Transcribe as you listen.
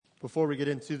Before we get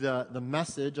into the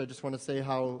message, I just want to say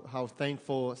how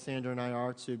thankful Sandra and I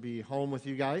are to be home with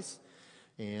you guys.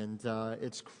 And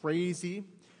it's crazy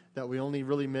that we only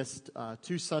really missed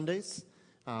 2 Sundays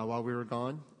while we were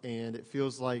gone, and it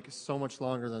feels like so much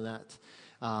longer than that.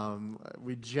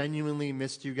 We genuinely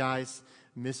missed you guys,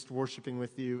 missed worshiping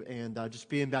with you, and just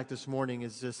being back this morning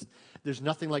is just, there's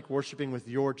nothing like worshiping with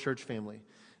your church family.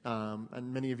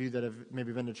 And many of you that have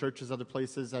maybe been to churches, other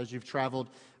places, as you've traveled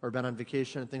or been on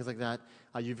vacation and things like that,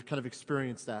 you've kind of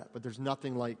experienced that. But there's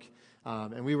nothing like,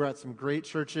 and we were at some great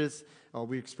churches.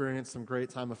 We experienced some great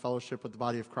time of fellowship with the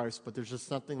body of Christ. But there's just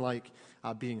nothing like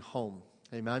being home.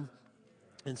 Amen?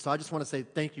 And so I just want to say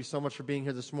thank you so much for being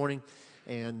here this morning.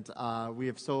 And we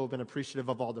have so been appreciative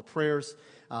of all the prayers,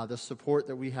 the support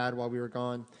that we had while we were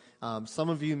gone. Some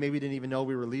of you maybe didn't even know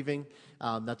we were leaving.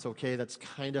 That's okay. That's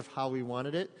kind of how we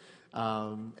wanted it.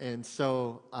 And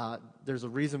so there's a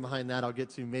reason behind that I'll get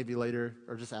to maybe later,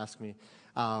 or just ask me.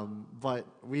 But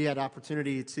we had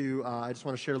opportunity to, I just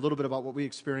want to share a little bit about what we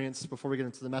experienced before we get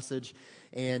into the message.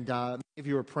 And if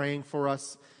you were praying for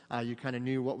us, you kind of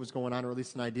knew what was going on, or at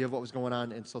least an idea of what was going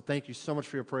on. And so thank you so much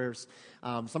for your prayers.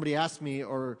 Somebody asked me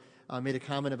or made a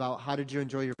comment about how did you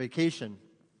enjoy your vacation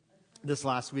this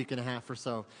last week and a half or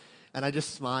so. And I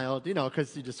just smiled,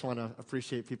 because you just want to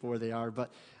appreciate people where they are.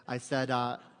 But I said,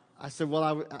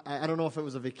 well, I don't know if it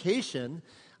was a vacation.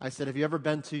 I said, have you ever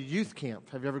been to youth camp?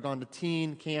 Have you ever gone to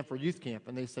teen camp or youth camp?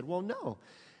 And they said, well, no.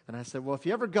 And I said, well, if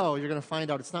you ever go, you're going to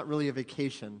find out it's not really a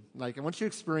vacation. And once you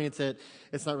experience it,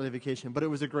 it's not really a vacation. But it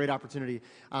was a great opportunity.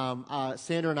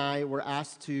 Sandra and I were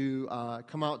asked to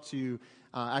come out to,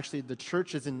 actually, the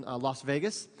church is in Las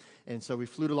Vegas. And so we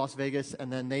flew to Las Vegas,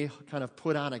 and then they kind of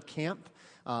put on a camp,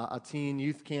 a teen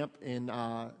youth camp in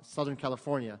Southern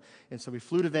California. And so we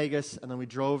flew to Vegas, and then we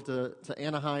drove to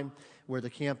Anaheim, where the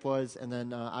camp was, and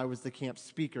then I was the camp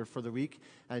speaker for the week.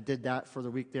 I did that for the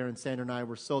week there, and Sandra and I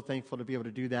were so thankful to be able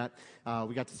to do that.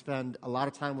 We got to spend a lot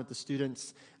of time with the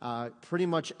students pretty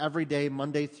much every day,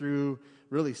 Monday through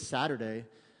really Saturday,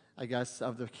 I guess,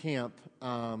 of the camp.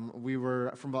 We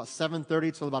were from about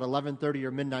 7:30 till about 11:30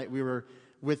 or midnight, we were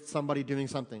with somebody doing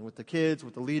something, with the kids,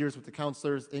 with the leaders, with the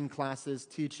counselors, in classes,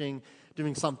 teaching,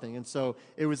 doing something. And so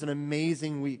it was an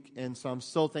amazing week. And so I'm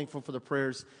so thankful for the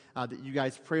prayers that you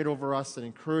guys prayed over us and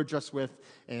encouraged us with.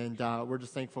 And we're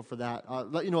just thankful for that.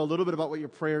 Let you know a little bit about what your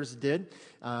prayers did.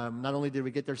 Not only did we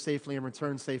get there safely and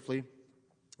return safely,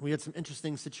 we had some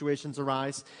interesting situations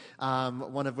arise,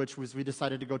 one of which was we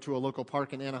decided to go to a local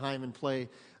park in Anaheim and play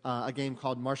a game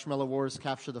called Marshmallow Wars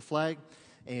Capture the Flag.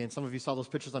 And some of you saw those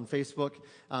pictures on Facebook.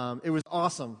 It was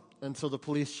awesome until the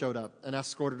police showed up and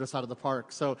escorted us out of the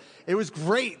park. So it was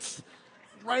great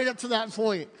right up to that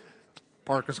point.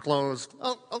 Park is closed.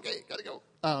 Oh, okay, gotta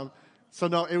go. So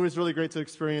no, it was really great to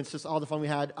experience just all the fun we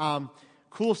had.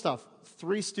 Cool stuff.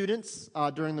 3 students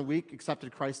during the week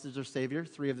accepted Christ as their Savior,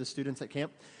 3 of the students at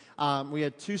camp. We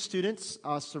had 2 students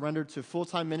surrendered to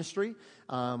full-time ministry,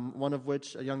 one of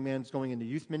which, a young man's going into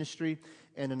youth ministry,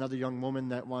 and another young woman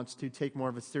that wants to take more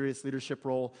of a serious leadership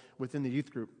role within the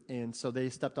youth group. And so they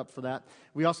stepped up for that.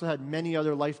 We also had many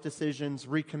other life decisions,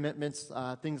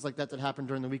 recommitments, things like that happened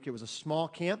during the week. It was a small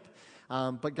camp,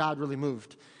 but God really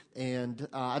moved. And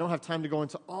I don't have time to go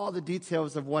into all the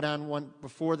details of what went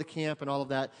before the camp and all of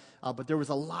that, but there was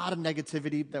a lot of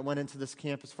negativity that went into this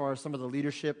camp as far as some of the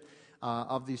leadership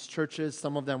of these churches.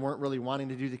 Some of them weren't really wanting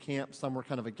to do the camp. Some were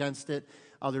kind of against it.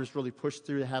 Others really pushed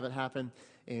through to have it happen.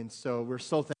 And so we're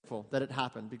so thankful that it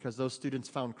happened because those students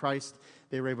found Christ.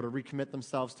 They were able to recommit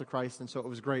themselves to Christ, and so it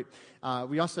was great.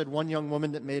 We also had one young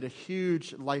woman that made a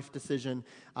huge life decision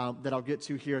that I'll get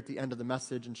to here at the end of the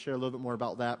message and share a little bit more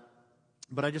about that.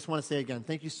 But I just want to say again,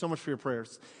 thank you so much for your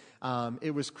prayers.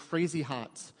 It was crazy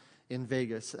hot in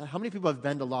Vegas. How many people have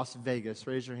been to Las Vegas?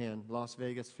 Raise your hand. Las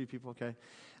Vegas, a few people, okay.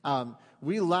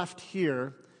 We left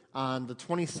here on the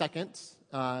 22nd.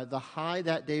 The high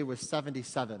that day was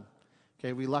 77.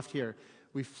 Okay, we left here.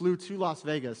 We flew to Las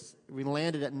Vegas. We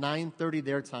landed at 9:30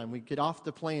 their time. We get off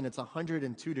the plane, it's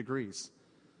 102 degrees.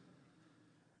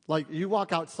 Like, you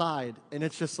walk outside, and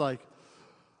it's just like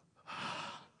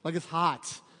it's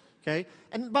hot, okay?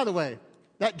 And by the way,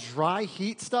 that dry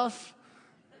heat stuff,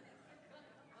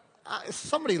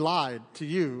 somebody lied to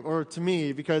you or to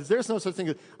me, because there's no such thing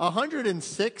as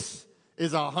 106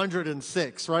 is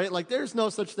 106, right? Like, there's no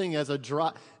such thing as a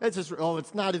dry, it's just,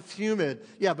 it's not, it's humid.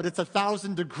 Yeah, but it's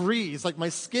 1,000 degrees. Like, my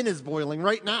skin is boiling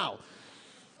right now.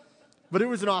 But it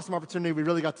was an awesome opportunity. We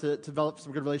really got to develop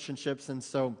some good relationships, and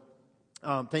so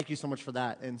Thank you so much for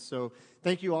that. And so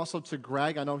thank you also to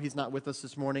Greg. I know he's not with us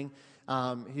this morning.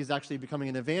 He's actually becoming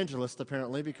an evangelist,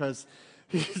 apparently, because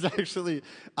he's actually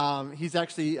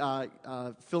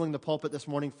filling the pulpit this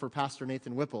morning for Pastor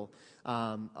Nathan Whipple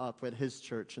up at his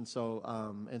church. And so,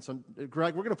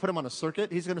 Greg, we're going to put him on a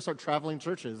circuit. He's going to start traveling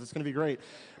churches. It's going to be great.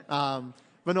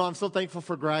 But no, I'm so thankful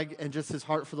for Greg and just his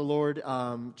heart for the Lord.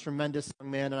 Tremendous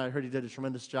young man, and I heard he did a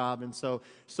tremendous job. And so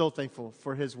thankful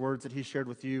for his words that he shared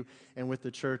with you and with the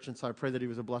church. And so I pray that he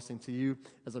was a blessing to you,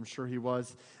 as I'm sure he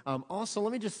was. Also,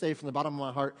 let me just say from the bottom of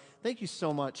my heart, thank you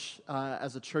so much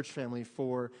as a church family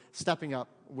for stepping up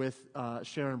with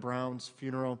Sharon Brown's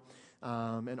funeral.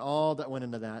 And all that went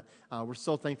into that. We're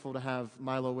so thankful to have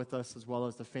Milo with us as well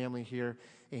as the family here.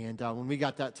 And when we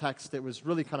got that text, it was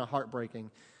really kind of heartbreaking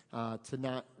to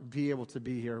not be able to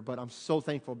be here. But I'm so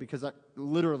thankful because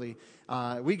literally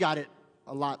we got it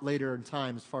a lot later in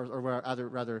time as far as, or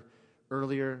rather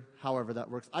earlier, however that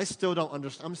works. I still don't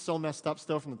understand. I'm so messed up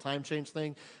still from the time change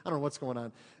thing. I don't know what's going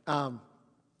on.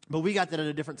 But we got that at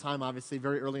a different time, obviously,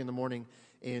 very early in the morning.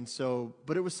 And so,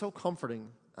 but it was so comforting.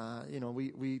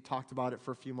 We talked about it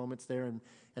for a few moments there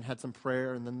and had some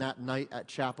prayer. And then that night at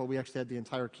chapel, we actually had the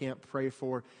entire camp pray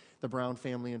for the Brown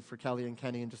family and for Kelly and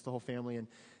Kenny and just the whole family. And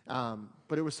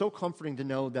but it was so comforting to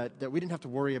know that we didn't have to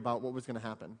worry about what was going to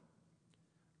happen.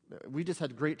 We just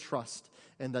had great trust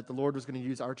and that the Lord was going to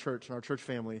use our church and our church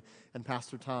family and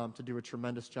Pastor Tom to do a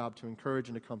tremendous job to encourage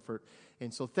and to comfort.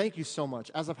 And so thank you so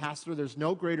much. As a pastor, there's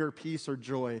no greater peace or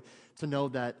joy to know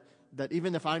that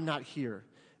even if I'm not here,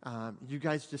 you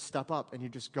guys just step up and you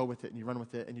just go with it and you run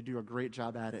with it and you do a great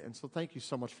job at it. And so thank you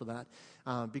so much for that.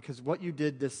 Because what you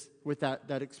did with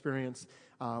that experience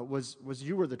was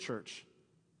you were the church.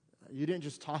 You didn't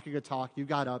just talk a good talk. You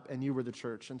got up and you were the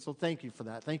church. And so thank you for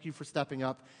that. Thank you for stepping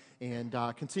up and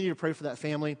continue to pray for that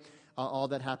family, all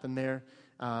that happened there.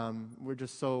 We're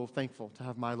just so thankful to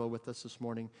have Milo with us this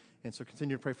morning. And so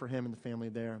continue to pray for him and the family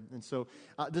there. And so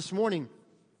this morning,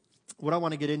 what I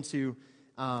want to get into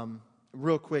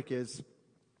real quick is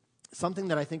something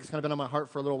that I think has kind of been on my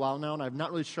heart for a little while now, and I'm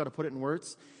not really sure how to put it in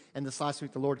words. And this last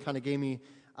week, the Lord kind of gave me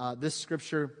this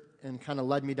scripture and kind of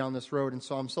led me down this road. And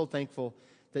so I'm so thankful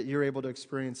that you're able to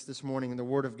experience this morning in the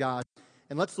Word of God.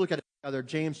 And let's look at it together.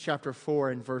 James chapter 4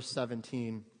 and verse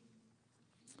 17.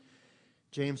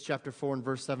 James chapter 4 and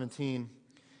verse 17.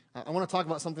 I want to talk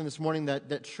about something this morning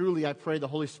that truly I pray the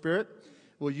Holy Spirit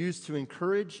will use to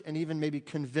encourage and even maybe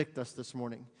convict us this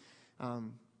morning.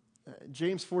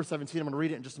 James 4:17, I'm going to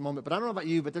read it in just a moment. But I don't know about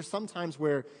you, but there's some times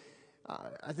where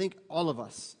I think all of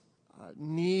us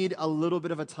need a little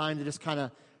bit of a time to just kind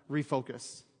of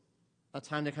refocus. A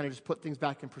time to kind of just put things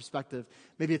back in perspective.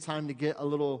 Maybe a time to get a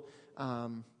little,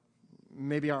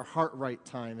 maybe our heart right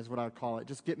time is what I would call it.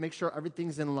 Just make sure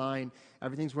everything's in line,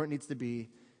 everything's where it needs to be.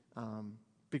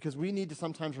 Because we need to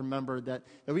sometimes remember that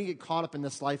we can get caught up in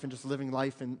this life and just living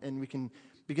life, and we can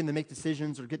begin to make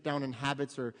decisions or get down in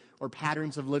habits or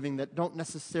patterns of living that don't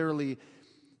necessarily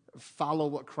follow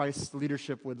what Christ's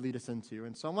leadership would lead us into.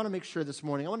 And so I want to make sure this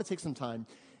morning, I want to take some time.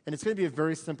 And it's going to be a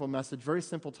very simple message, very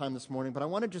simple time this morning, but I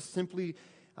want to just simply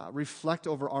reflect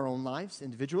over our own lives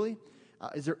individually.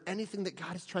 Is there anything that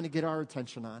God is trying to get our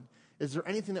attention on? Is there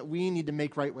anything that we need to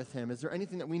make right with Him? Is there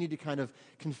anything that we need to kind of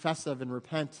confess of and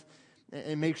repent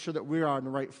and make sure that we are in the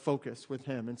right focus with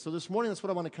Him? And so this morning, that's what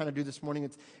I want to kind of do this morning.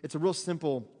 It's a real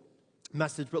simple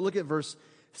message, but look at verse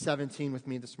 17 with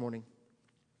me this morning.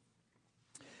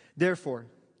 Therefore,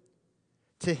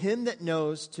 to him that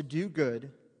knows to do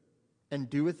good and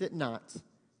doeth it not,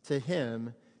 to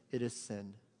him it is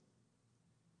sin.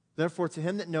 Therefore, to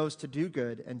him that knows to do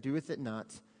good and doeth it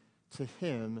not, to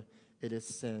him it is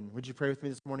sin. Would you pray with me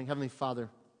this morning? Heavenly Father,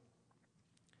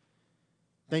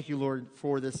 thank you, Lord,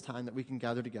 for this time that we can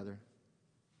gather together.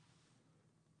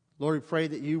 Lord, we pray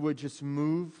that you would just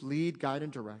move, lead, guide,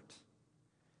 and direct.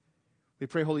 We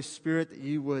pray, Holy Spirit, that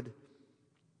you would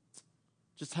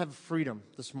just have freedom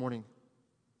this morning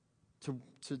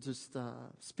to just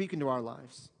speak into our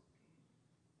lives.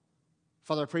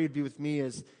 Father, I pray you'd be with me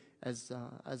as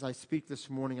I speak this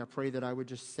morning. I pray that I would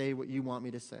just say what you want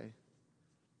me to say.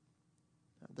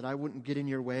 That I wouldn't get in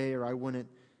your way or I wouldn't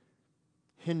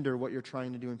hinder what you're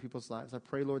trying to do in people's lives. I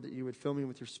pray, Lord, that you would fill me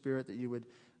with your Spirit, that you would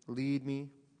lead me,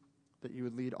 that you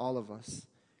would lead all of us.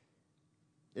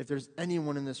 If there's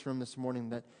anyone in this room this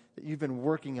morning that you've been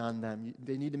working on them,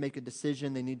 they need to make a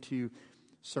decision, they need to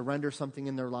surrender something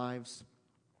in their lives.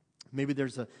 Maybe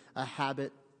there's a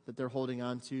habit that they're holding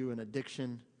on to, an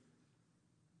addiction.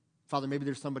 Father, maybe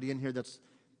there's somebody in here that's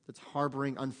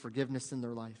harboring unforgiveness in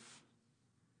their life.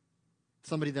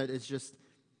 Somebody that is just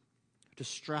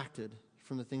distracted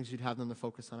from the things you'd have them to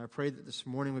focus on. I pray that this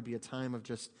morning would be a time of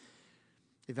just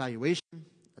evaluation,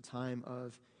 a time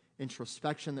of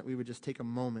introspection, that we would just take a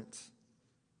moment.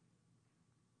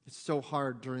 It's so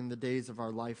hard during the days of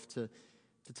our life to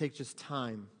take just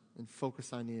time and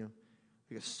focus on you.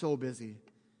 We get so busy.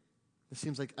 It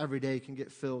seems like every day can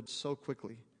get filled so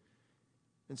quickly.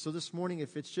 And so this morning,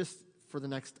 if it's just for the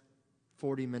next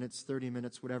 40 minutes, 30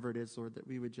 minutes, whatever it is, Lord, that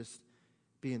we would just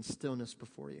be in stillness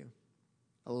before you,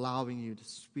 allowing you to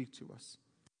speak to us.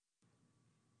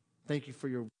 Thank you for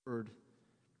your word,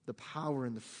 the power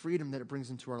and the freedom that it brings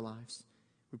into our lives.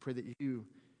 We pray that you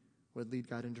would lead,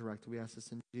 guide, and direct. We ask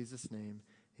this in Jesus' name.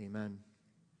 Amen.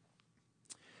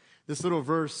 This little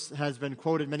verse has been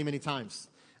quoted many, many times.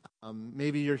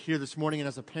 Maybe you're here this morning and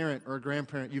as a parent or a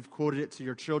grandparent, you've quoted it to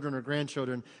your children or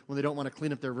grandchildren when they don't want to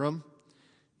clean up their room.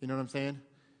 You know what I'm saying?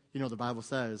 You know the Bible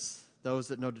says, those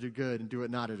that know to do good and do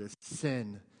it not, it is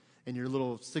sin. And your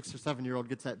little 6 or 7-year-old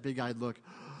gets that big-eyed look,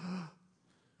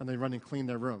 and they run and clean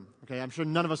their room. Okay, I'm sure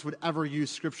none of us would ever use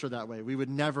Scripture that way. We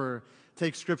would never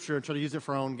take Scripture and try to use it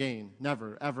for our own gain.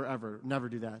 Never, ever, ever, never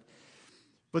do that.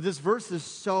 But this verse is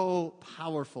so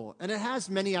powerful, and it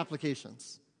has many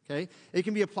applications. Okay? It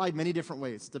can be applied many different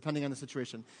ways, depending on the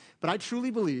situation. But I truly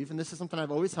believe, and this is something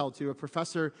I've always held to, a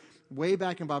professor way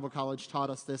back in Bible college taught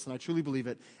us this, and I truly believe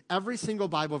it. Every single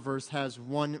Bible verse has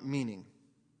one meaning.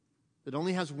 It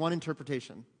only has one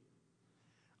interpretation.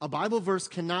 A Bible verse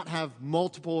cannot have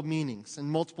multiple meanings and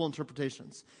multiple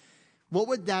interpretations. What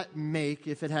would that make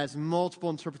if it has multiple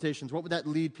interpretations? What would that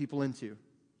lead people into?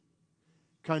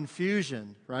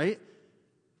 Confusion, right?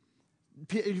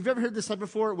 You've ever heard this said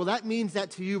before? Well, that means that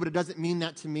to you, but it doesn't mean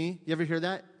that to me. You ever hear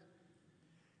that?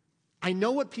 I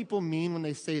know what people mean when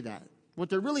they say that. What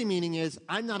they're really meaning is,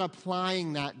 I'm not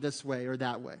applying that this way or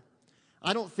that way.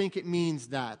 I don't think it means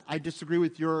that. I disagree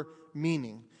with your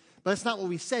meaning. But that's not what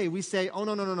we say. We say, oh,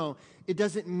 no. It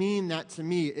doesn't mean that to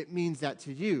me. It means that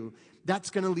to you.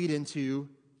 That's going to lead into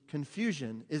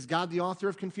confusion. Is God the author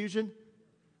of confusion?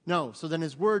 No. So then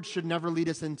his word should never lead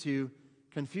us into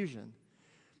confusion.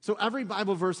 So every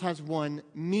Bible verse has one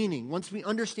meaning. Once we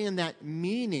understand that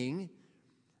meaning,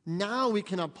 now we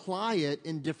can apply it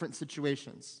in different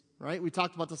situations, right? We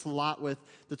talked about this a lot with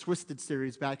the Twisted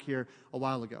series back here a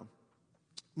while ago.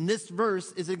 And this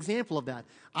verse is an example of that.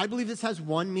 I believe this has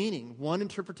one meaning, one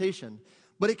interpretation,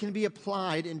 but it can be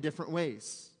applied in different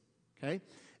ways, okay?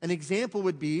 An example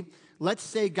would be, let's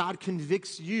say God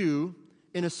convicts you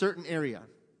in a certain area.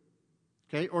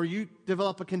 Okay, or you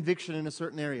develop a conviction in a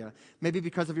certain area, maybe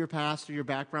because of your past or your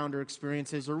background or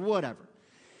experiences or whatever.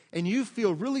 And you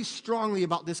feel really strongly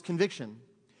about this conviction,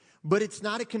 but it's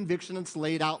not a conviction that's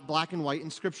laid out black and white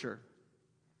in Scripture.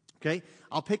 Okay,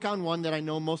 I'll pick on one that I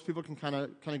know most people can kind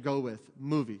of go with,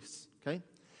 movies. Okay,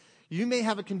 you may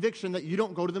have a conviction that you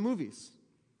don't go to the movies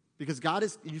because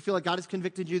you feel like God has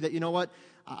convicted you that, you know what,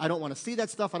 I don't want to see that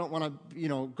stuff. I don't want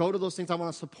to, go to those things. I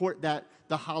want to support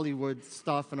the Hollywood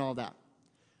stuff and all that.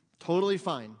 Totally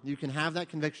fine. You can have that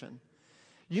conviction.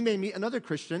 You may meet another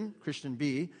Christian, Christian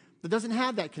B, that doesn't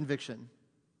have that conviction,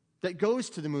 that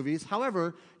goes to the movies,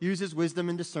 however, uses wisdom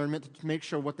and discernment to make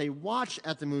sure what they watch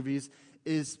at the movies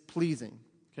is pleasing,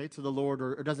 okay, to the Lord,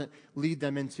 or doesn't lead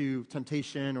them into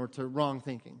temptation or to wrong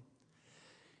thinking.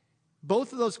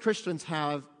 Both of those Christians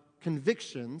have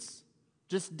convictions,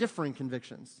 just differing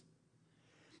convictions.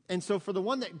 And so for the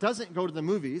one that doesn't go to the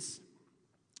movies,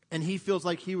 and he feels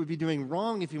like he would be doing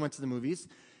wrong if he went to the movies,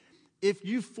 if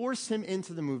you force him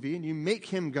into the movie and you make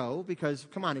him go, because,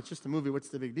 come on, it's just a movie, what's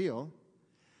the big deal?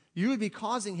 You would be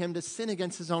causing him to sin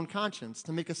against his own conscience,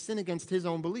 to make a sin against his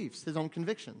own beliefs, his own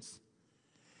convictions.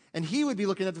 And he would be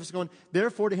looking at this going,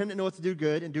 therefore to him that knoweth to do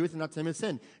good and doeth not to him is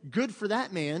sin. Good for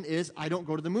that man is, I don't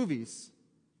go to the movies.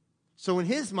 So in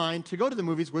his mind, to go to the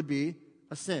movies would be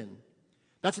a sin.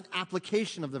 That's an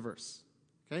application of the verse.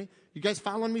 Okay? You guys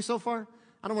following me so far?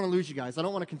 I don't want to lose you guys. I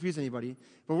don't want to confuse anybody.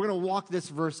 But we're going to walk this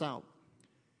verse out.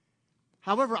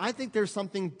 However, I think there's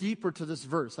something deeper to this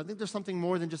verse. I think there's something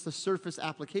more than just a surface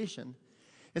application.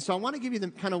 And so I want to give you the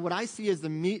kind of what I see as the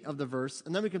meat of the verse,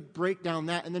 and then we can break down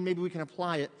that, and then maybe we can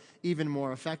apply it even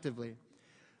more effectively.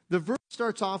 The verse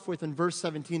starts off with, in verse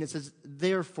 17, it says,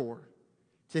 therefore,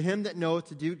 to him that knoweth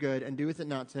to do good and doeth it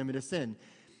not, to him it is sin.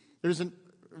 There's a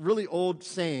really old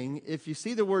saying, if you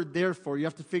see the word therefore, you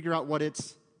have to figure out what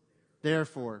it's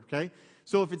therefore, okay?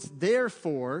 So if it's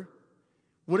therefore,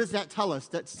 what does that tell us?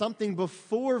 That something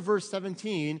before verse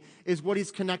 17 is what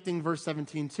he's connecting verse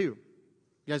 17 to. You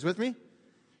guys with me?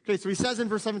 Okay, so he says in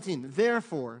verse 17,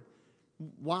 therefore,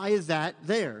 why is that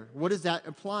there? What is that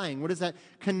applying? What is that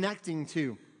connecting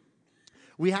to?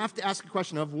 we have to ask a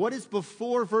question of what is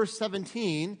before verse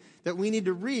 17 that we need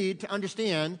to read to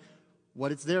understand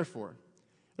what it's there for.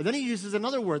 And then he uses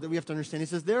another word that we have to understand. He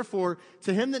says, therefore,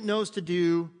 to him that knows to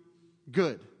do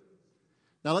good.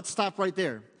 Now let's stop right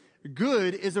there.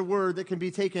 Good is a word that can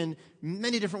be taken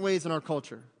many different ways in our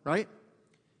culture, right?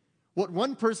 What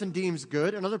one person deems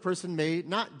good, another person may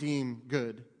not deem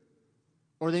good,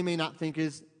 or they may not think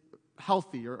is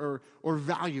healthy or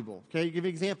valuable. Okay, give you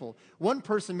an example. One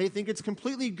person may think it's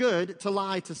completely good to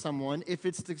lie to someone if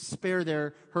it's to spare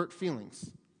their hurt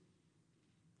feelings.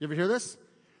 You ever hear this?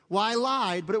 Well, I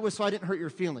lied, but it was so I didn't hurt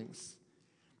your feelings.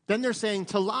 Then they're saying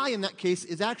to lie in that case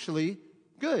is actually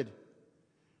good.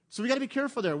 So we got to be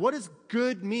careful there. What does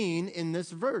good mean in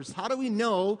this verse? How do we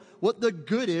know what the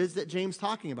good is that James is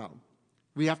talking about?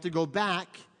 We have to go back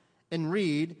and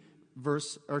read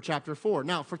chapter 4.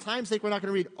 Now, for time's sake, we're not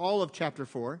going to read all of chapter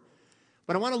 4,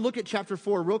 but I want to look at chapter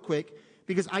 4 real quick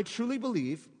because I truly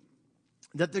believe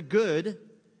that the good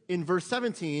in verse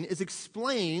 17 is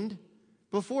explained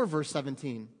before verse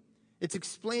 17. It's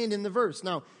explained in the verse.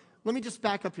 Now, let me just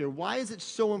back up here. Why is it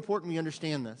so important we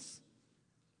understand this?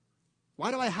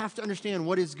 Why do I have to understand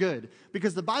what is good?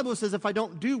 Because the Bible says if I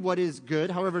don't do what is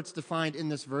good, however it's defined in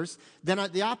this verse, then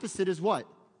the opposite is what?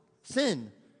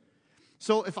 Sin.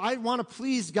 So if I want to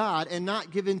please God and not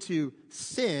give into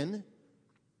sin,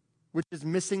 which is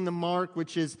missing the mark,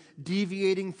 which is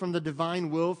deviating from the divine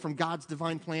will, from God's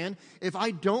divine plan, if I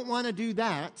don't want to do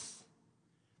that,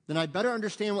 then I better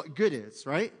understand what good is,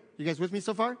 right? You guys with me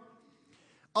so far?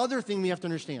 Other thing we have to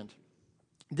understand.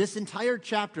 This entire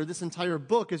chapter, this entire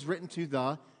book is written to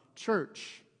the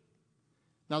church.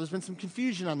 Now, there's been some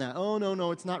confusion on that. Oh,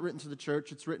 no, it's not written to the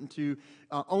church. It's written to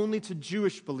only to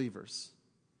Jewish believers.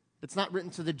 It's not written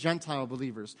to the Gentile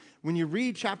believers. When you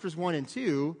read chapters 1 and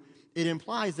 2, it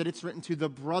implies that it's written to the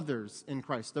brothers in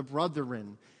Christ, the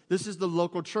brethren. This is the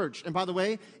local church. And by the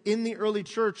way, in the early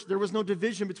church, there was no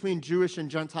division between Jewish and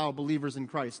Gentile believers in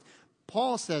Christ.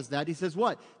 Paul says that. He says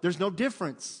what? There's no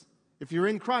difference. If you're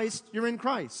in Christ, you're in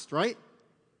Christ, right?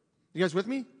 You guys with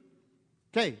me?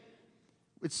 Okay.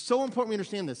 It's so important we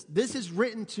understand this. This is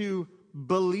written to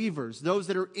believers, those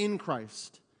that are in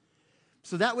Christ.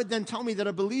 So that would then tell me that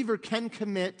a believer can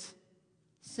commit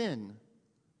sin.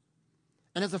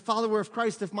 And as a follower of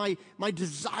Christ, if my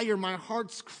desire, my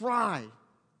heart's cry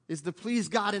is to please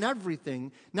God in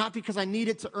everything, not because I need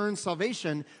it to earn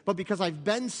salvation, but because I've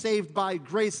been saved by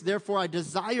grace, therefore I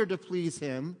desire to please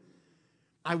Him,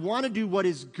 I want to do what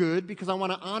is good because I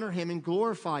want to honor Him and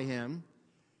glorify Him,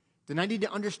 then I need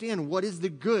to understand what is the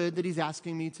good that He's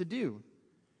asking me to do.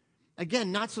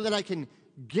 Again, not so that I can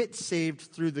get saved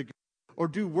through the good or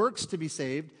do works to be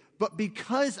saved, but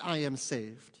because I am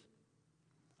saved,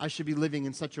 I should be living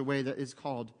in such a way that is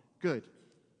called good.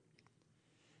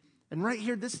 And right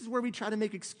here, this is where we try to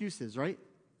make excuses, right?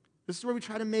 This is where we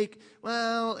try to make,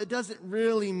 well, it doesn't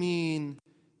really mean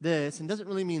this and doesn't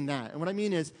really mean that. And what I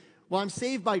mean is, well, I'm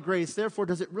saved by grace, therefore,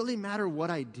 does it really matter what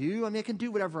I do? I mean, I can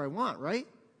do whatever I want, right?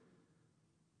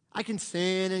 I can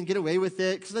sin and get away with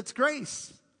it because that's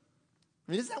grace.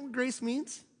 I mean, isn't that what grace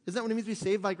means? Isn't that what it means to be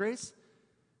saved by grace?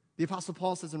 The Apostle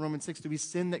Paul says in Romans 6, do we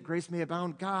sin that grace may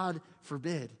abound? God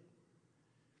forbid.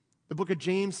 The book of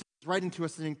James is writing to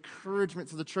us an encouragement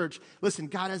to the church. Listen,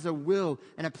 God has a will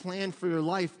and a plan for your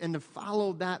life, and to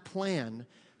follow that plan,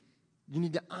 you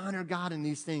need to honor God in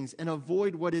these things and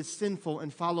avoid what is sinful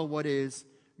and follow what is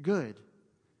good.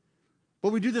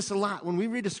 But we do this a lot. When we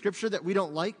read a scripture that we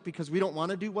don't like because we don't want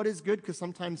to do what is good, because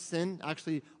sometimes sin,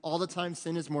 actually all the time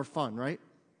sin is more fun, right?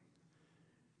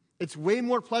 It's way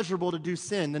more pleasurable to do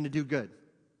sin than to do good.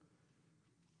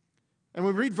 And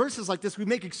when we read verses like this, we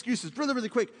make excuses really, really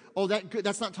quick. Oh,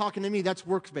 that's not talking to me. That's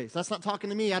works-based. That's not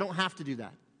talking to me. I don't have to do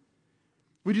that.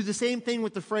 We do the same thing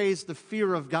with the phrase, the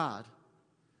fear of God.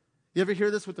 You ever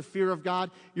hear this with the fear of God?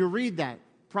 You read that.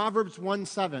 Proverbs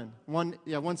 1:7.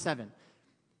 1:7. It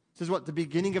says what? The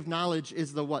beginning of knowledge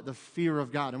is the what? The fear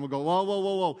of God. And we'll go,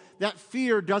 whoa. That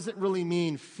fear doesn't really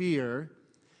mean fear.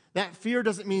 That fear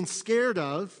doesn't mean scared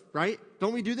of, right?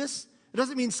 Don't we do this? It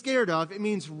doesn't mean scared of. It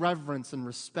means reverence and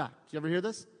respect. You ever hear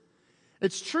this?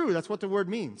 It's true. That's what the word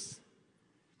means.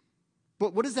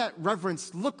 But what does that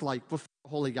reverence look like before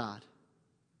holy God?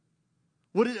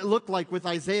 What did it look like with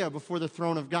Isaiah before the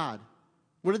throne of God?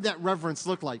 What did that reverence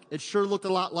look like? It sure looked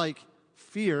a lot like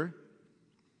fear.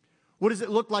 What does it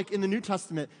look like in the New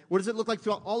Testament? What does it look like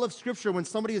throughout all of Scripture when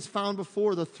somebody is found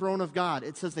before the throne of God?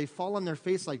 It says they fall on their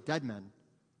face like dead men.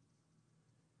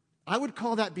 I would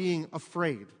call that being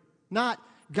afraid. Not,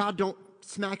 God, don't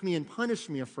smack me and punish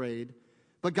me afraid,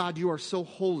 but God, you are so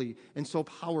holy and so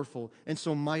powerful and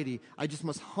so mighty. I just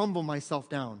must humble myself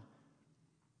down.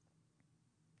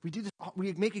 We do this,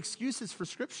 we make excuses for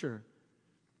Scripture.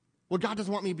 Well, God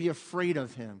doesn't want me to be afraid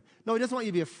of him. No, he doesn't want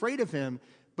you to be afraid of him,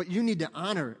 but you need to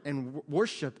honor and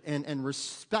worship and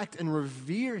respect and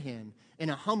revere him in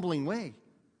a humbling way.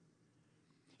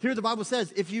 Here the Bible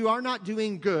says, if you are not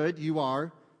doing good, you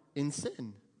are in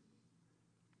sin.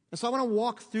 And so I want to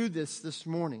walk through this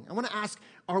morning. I want to ask,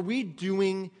 are we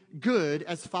doing good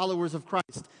as followers of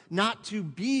Christ? Not to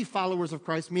be followers of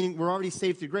Christ, meaning we're already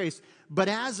saved through grace, but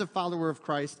as a follower of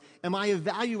Christ, am I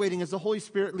evaluating as the Holy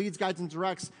Spirit leads, guides, and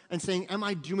directs and saying, am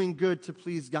I doing good to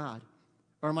please God?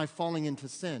 Or am I falling into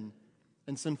sin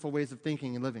and sinful ways of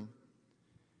thinking and living?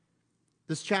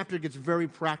 This chapter gets very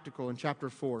practical in chapter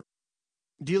 4,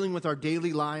 dealing with our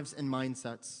daily lives and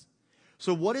mindsets.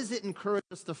 So what does it encourage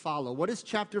us to follow? What is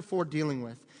chapter 4 dealing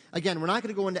with? Again, we're not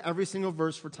going to go into every single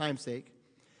verse for time's sake.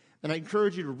 And I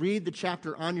encourage you to read the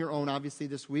chapter on your own, obviously,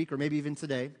 this week or maybe even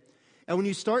today. And when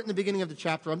you start in the beginning of the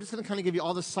chapter, I'm just going to kind of give you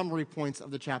all the summary points of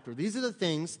the chapter. These are the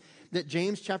things that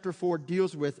James chapter 4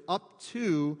 deals with up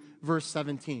to verse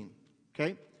 17.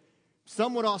 Okay?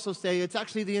 Some would also say it's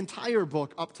actually the entire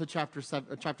book up to chapter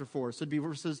 4. So it'd be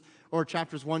verses or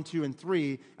chapters 1, 2, and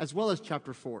 3, as well as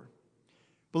chapter 4.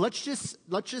 But let's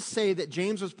just say that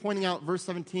James was pointing out verse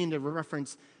 17 to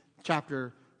reference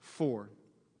chapter 4,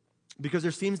 because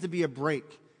there seems to be a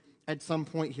break at some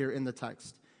point here in the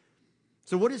text.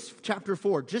 So what does chapter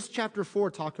 4, just chapter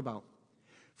 4, talk about?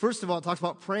 First of all, it talks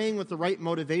about praying with the right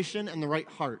motivation and the right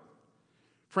heart.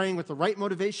 Praying with the right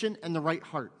motivation and the right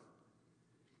heart.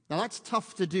 Now that's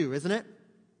tough to do, isn't it?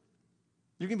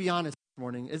 You can be honest this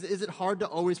morning. Is it hard to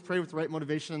always pray with the right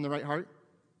motivation and the right heart?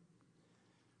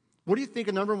 What do you think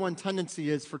a number one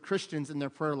tendency is for Christians in their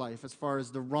prayer life as far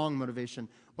as the wrong motivation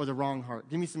or the wrong heart?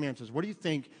 Give me some answers. What do you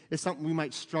think is something we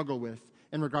might struggle with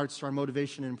in regards to our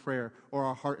motivation in prayer or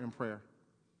our heart in prayer?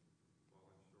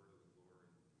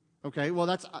 Okay,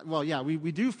 well,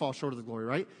 we do fall short of the glory,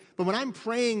 right? But when I'm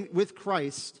praying with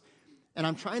Christ and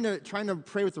I'm trying to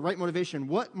pray with the right motivation,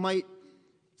 what might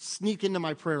sneak into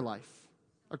my prayer life,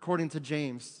 according to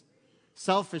James?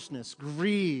 Selfishness,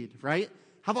 greed, right?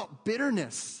 How about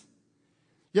bitterness?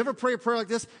 You ever pray a prayer like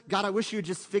this? God, I wish you would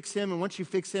just fix him, and once you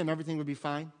fix him, everything would be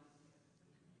fine.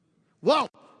 Whoa!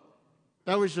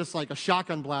 That was just like a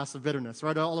shotgun blast of bitterness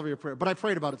right all over your prayer. But I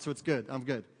prayed about it, so it's good. I'm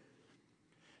good.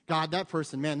 God, that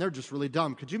person, man, they're just really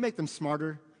dumb. Could you make them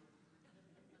smarter?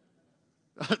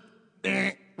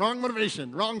 Wrong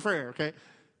motivation, wrong prayer, okay?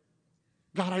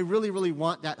 God, I really, really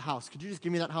want that house. Could you just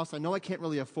give me that house? I know I can't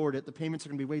really afford it. The payments are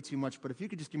going to be way too much, but if you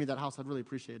could just give me that house, I'd really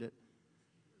appreciate it.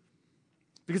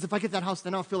 Because if I get that house,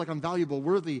 then I'll feel like I'm valuable,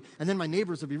 worthy, and then my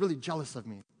neighbors will be really jealous of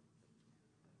me.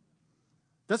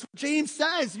 That's what James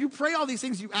says. You pray all these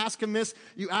things. You ask him this.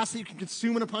 You ask that you can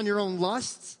consume it upon your own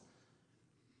lusts.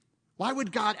 Why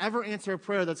would God ever answer a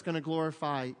prayer that's going to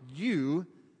glorify you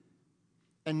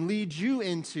and lead you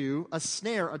into a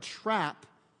snare, a trap,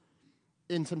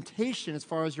 in temptation as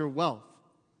far as your wealth?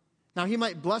 Now, he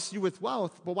might bless you with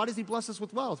wealth, but why does he bless us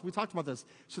with wealth? We talked about this,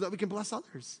 so that we can bless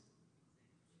others.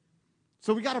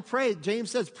 So we got to pray.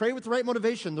 James says, pray with the right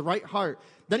motivation, the right heart.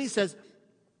 Then he says,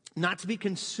 not to be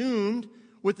consumed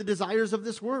with the desires of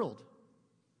this world.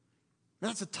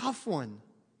 That's a tough one.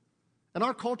 In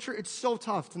our culture, it's so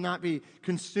tough to not be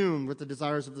consumed with the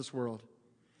desires of this world.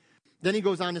 Then he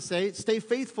goes on to say, stay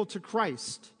faithful to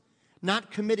Christ,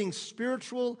 not committing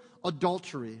spiritual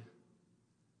adultery.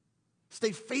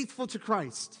 Stay faithful to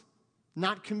Christ,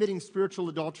 not committing spiritual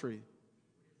adultery.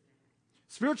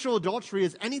 Spiritual adultery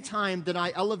is any time that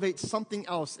I elevate something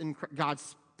else in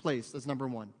God's place as number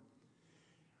one.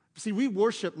 See, we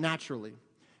worship naturally.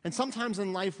 And sometimes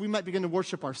in life, we might begin to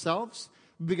worship ourselves.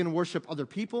 We begin to worship other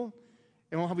people.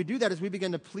 And how we do that is we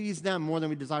begin to please them more than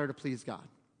we desire to please God.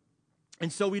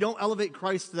 And so we don't elevate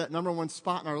Christ to that number one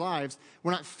spot in our lives.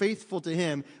 We're not faithful to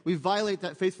him. We violate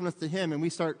that faithfulness to him, and we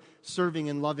start serving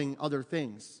and loving other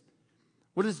things.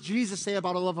 What does Jesus say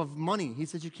about a love of money? He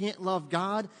says you can't love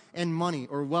God and money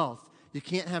or wealth. You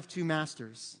can't have two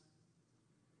masters.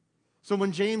 So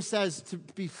when James says to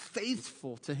be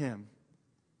faithful to him,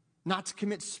 not to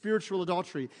commit spiritual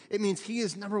adultery, it means he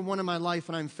is number one in my life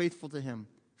and I'm faithful to him,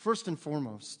 first and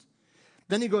foremost.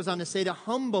 Then he goes on to say to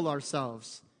humble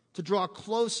ourselves, to draw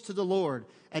close to the Lord,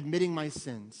 admitting my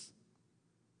sins.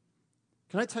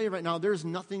 Can I tell you right now, there's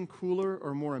nothing cooler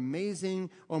or more amazing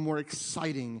or more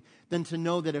exciting than to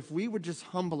know that if we would just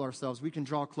humble ourselves, we can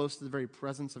draw close to the very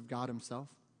presence of God himself.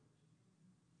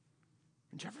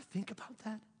 Did you ever think about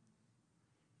that?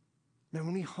 Man,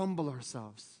 when we humble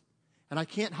ourselves, and I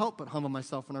can't help but humble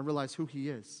myself when I realize who he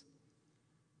is.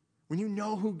 When you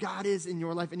know who God is in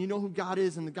your life, and you know who God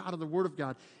is and the God of the Word of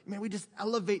God, man, we just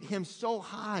elevate him so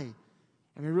high.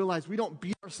 And we realize we don't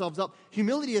beat ourselves up.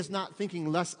 Humility is not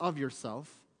thinking less of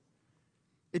yourself.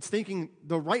 It's thinking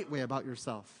the right way about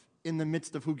yourself in the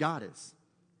midst of who God is.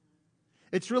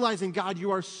 It's realizing, God,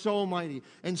 you are so mighty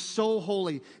and so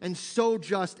holy and so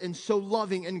just and so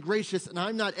loving and gracious, and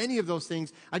I'm not any of those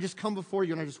things. I just come before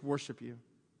you and I just worship you.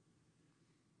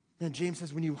 And James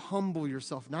says, when you humble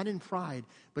yourself, not in pride,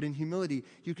 but in humility,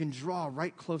 you can draw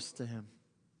right close to him.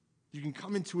 You can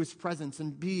come into his presence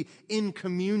and be in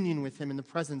communion with him in the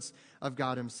presence of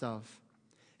God himself.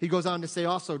 He goes on to say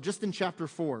also, just in chapter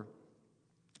 4,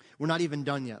 we're not even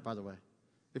done yet, by the way.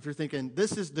 If you're thinking,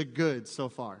 this is the good so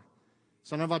far.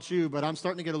 So I don't know about you, but I'm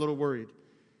starting to get a little worried.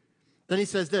 Then he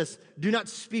says this, do not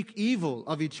speak evil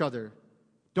of each other.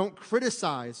 Don't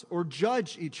criticize or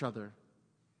judge each other.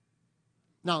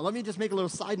 Now, let me just make a little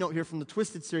side note here from the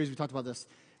Twisted series. We talked about this.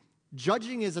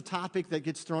 Judging is a topic that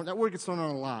that word gets thrown on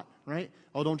a lot, right?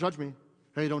 Oh, don't judge me.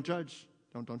 Hey, don't judge.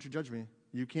 Don't you judge me.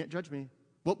 You can't judge me.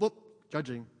 Whoop, whoop,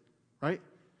 judging, right?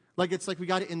 It's like we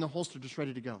got it in the holster just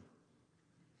ready to go.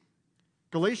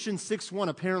 Galatians 6:1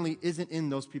 apparently isn't in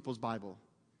those people's Bible.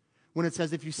 When it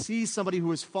says, if you see somebody who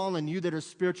has fallen, you that are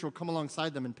spiritual, come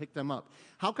alongside them and pick them up.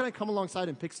 How can I come alongside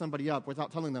and pick somebody up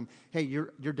without telling them, hey,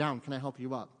 you're down, can I help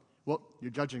you up? Well,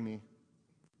 you're judging me.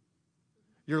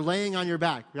 You're laying on your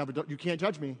back. Yeah, but you can't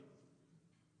judge me. I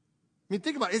mean,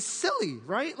 think about it. It's silly,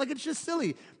 right? It's just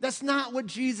silly. That's not what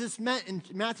Jesus meant in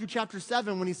Matthew chapter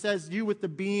 7 when he says, you with the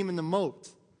beam and the mote.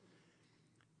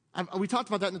 We talked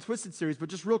about that in the Twisted series, but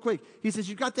just real quick. He says,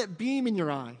 you've got that beam in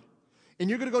your eye, and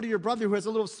you're going to go to your brother who has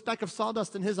a little speck of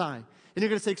sawdust in his eye, and you're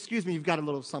going to say, excuse me, you've got a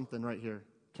little something right here.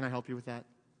 Can I help you with that?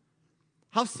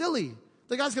 How silly.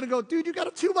 The guy's going to go, dude, you got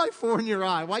a 2x4 in your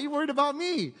eye. Why are you worried about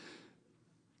me?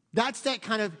 That's that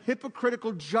kind of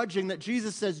hypocritical judging that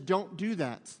Jesus says, don't do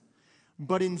that.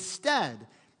 But instead,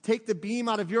 take the beam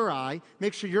out of your eye,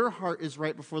 make sure your heart is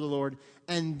right before the Lord,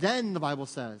 and then the Bible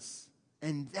says,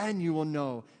 and then you will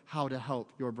know how to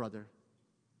help your brother.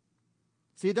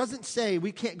 See, it doesn't say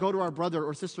we can't go to our brother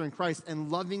or sister in Christ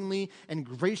and lovingly and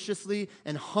graciously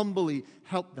and humbly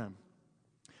help them.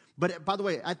 But by the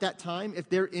way, at that time, if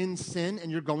they're in sin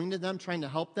and you're going to them trying to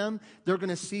help them, they're going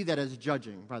to see that as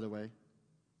judging, by the way.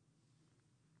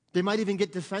 They might even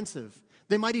get defensive.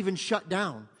 They might even shut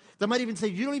down. They might even say,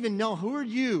 you don't even know. Who are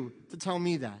you to tell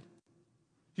me that?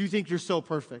 You think you're so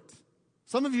perfect.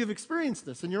 Some of you have experienced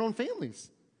this in your own families.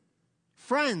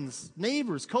 Friends,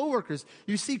 neighbors, coworkers.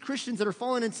 You see Christians that are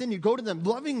fallen in sin. You go to them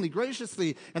lovingly,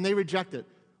 graciously, and they reject it.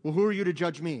 Well, who are you to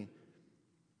judge me?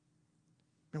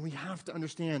 And we have to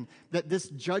understand that this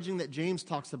judging that James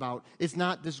talks about is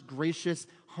not this gracious,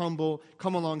 humble,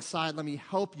 come alongside, let me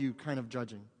help you kind of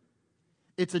judging.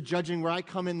 It's a judging where I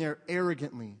come in there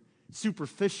arrogantly,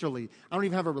 superficially. I don't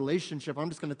even have a relationship. I'm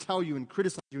just going to tell you and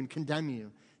criticize you and condemn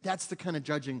you. That's the kind of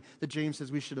judging that James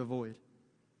says we should avoid.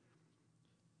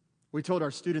 We told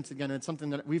our students, again, and it's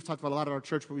something that we've talked about a lot at our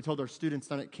church, but we told our students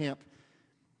down at camp,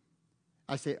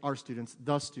 I say our students,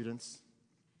 the students.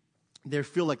 They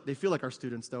feel like our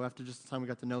students, though, after just the time we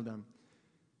got to know them.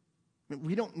 I mean,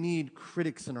 we don't need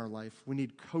critics in our life. We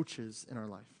need coaches in our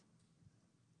life.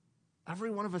 Every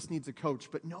one of us needs a coach,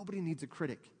 but nobody needs a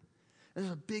critic. And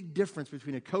there's a big difference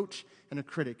between a coach and a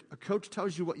critic. A coach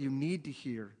tells you what you need to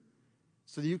hear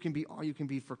so that you can be all you can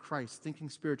be for Christ, thinking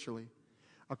spiritually.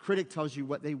 A critic tells you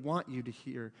what they want you to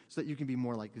hear so that you can be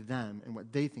more like them and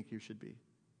what they think you should be.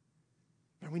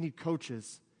 And we need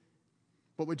coaches.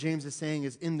 But what James is saying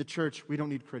is in the church, we don't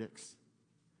need critics.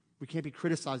 We can't be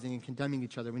criticizing and condemning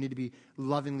each other. We need to be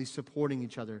lovingly supporting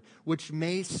each other, which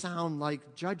may sound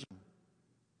like judging.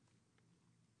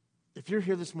 If you're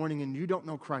here this morning and you don't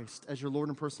know Christ as your Lord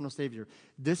and personal Savior,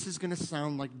 this is going to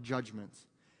sound like judgment.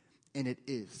 And it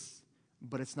is.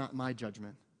 But it's not my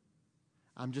judgment.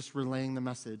 I'm just relaying the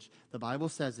message. The Bible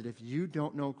says that if you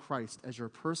don't know Christ as your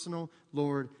personal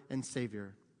Lord and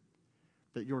Savior,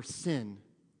 that your sin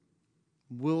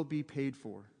will be paid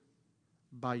for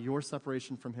by your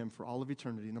separation from Him for all of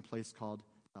eternity in a place called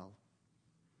hell.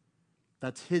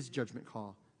 That's His judgment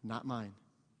call, not mine.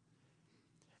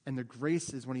 And the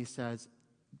grace is when He says,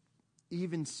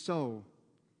 even so,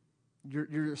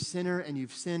 you're a sinner and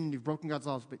you've sinned and you've broken God's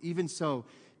laws, but even so,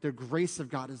 the grace of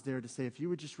God is there to say, if you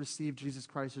would just receive Jesus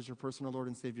Christ as your personal Lord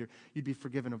and Savior, you'd be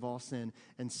forgiven of all sin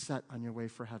and set on your way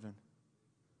for heaven.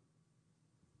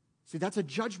 See, that's a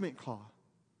judgment call.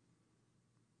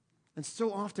 And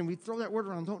so often we throw that word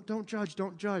around, don't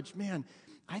judge. Man,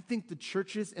 I think the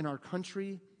churches in our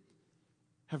country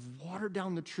have watered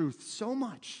down the truth so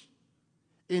much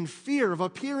in fear of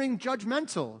appearing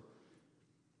judgmental.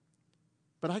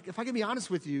 But if I can be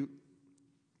honest with you,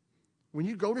 When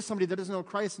you go to somebody that doesn't know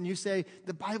Christ and you say,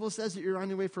 the Bible says that you're on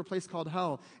your way for a place called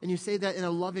hell, and you say that in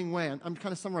a loving way, I'm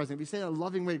kind of summarizing it, but you say it in a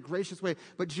loving way, gracious way,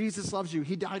 but Jesus loves you,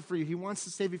 he died for you, he wants to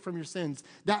save you from your sins,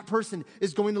 that person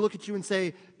is going to look at you and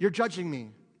say, you're judging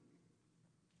me.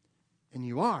 And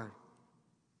you are.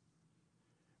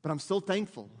 But I'm so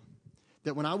thankful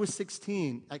that when I was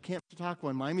 16 at Camp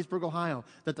Chautauqua in Miamisburg, Ohio,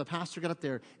 that the pastor got up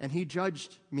there and he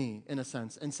judged me, in a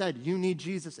sense, and said, you need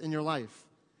Jesus in your life.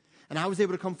 And I was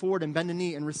able to come forward and bend a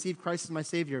knee and receive Christ as my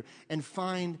Savior and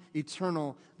find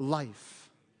eternal life.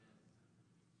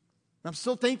 And I'm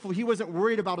so thankful he wasn't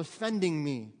worried about offending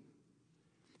me.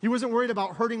 He wasn't worried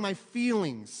about hurting my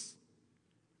feelings.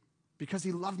 Because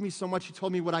he loved me so much, he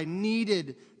told me what I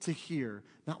needed to hear,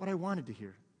 not what I wanted to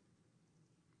hear.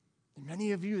 And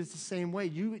many of you, it's the same way.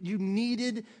 You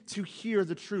needed to hear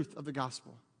the truth of the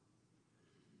gospel.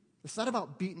 It's not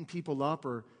about beating people up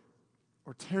or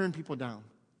tearing people down.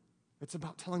 It's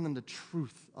about telling them the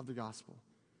truth of the gospel.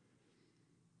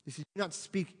 You see, do not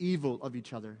speak evil of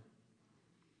each other.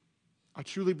 I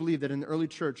truly believe that in the early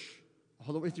church,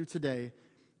 all the way through today,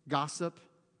 gossip,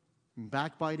 and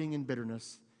backbiting, and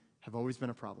bitterness have always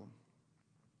been a problem.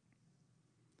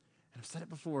 And I've said it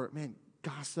before, man,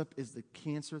 gossip is the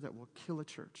cancer that will kill a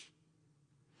church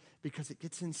because it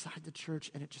gets inside the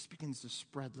church and it just begins to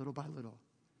spread little by little.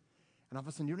 And all of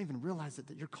a sudden, you don't even realize that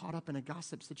you're caught up in a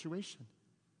gossip situation.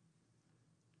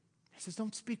 He says,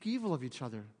 don't speak evil of each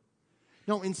other.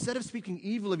 No, instead of speaking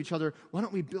evil of each other, why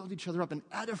don't we build each other up and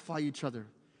edify each other?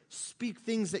 Speak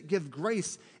things that give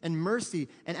grace and mercy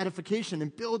and edification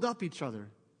and build up each other.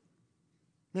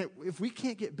 Man, if we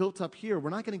can't get built up here, we're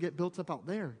not going to get built up out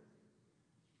there.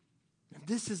 And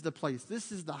this is the place,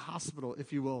 this is the hospital,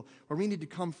 if you will, where we need to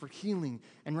come for healing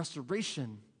and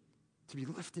restoration to be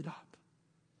lifted up.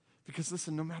 Because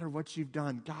listen, no matter what you've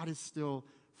done, God is still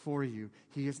for you.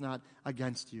 He is not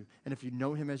against you. And if you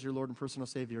know him as your Lord and personal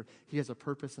Savior, he has a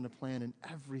purpose and a plan in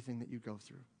everything that you go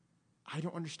through. I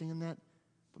don't understand that,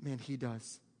 but man, he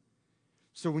does.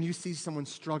 So when you see someone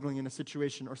struggling in a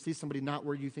situation or see somebody not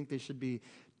where you think they should be,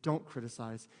 don't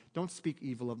criticize. Don't speak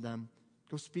evil of them.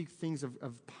 Go speak things of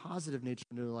positive nature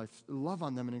into their life. Love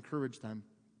on them and encourage them.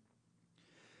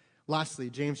 Lastly,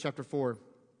 James chapter 4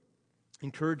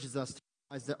 encourages us to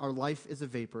realize that our life is a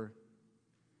vapor,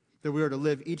 that we are to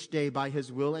live each day by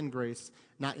his will and grace,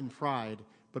 not in pride,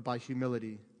 but by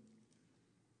humility.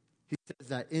 He says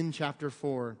that in chapter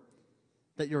 4,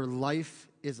 that your life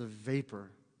is a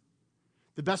vapor.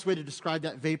 The best way to describe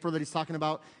that vapor that he's talking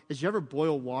about is, you ever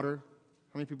boil water?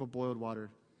 How many people boiled water?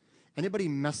 Anybody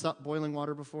mess up boiling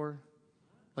water before?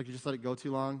 Like you just let it go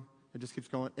too long? It just keeps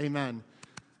going? Amen.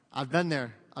 I've been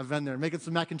there. Making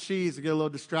some mac and cheese, you get a little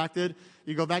distracted.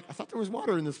 You go back, I thought there was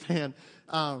water in this pan.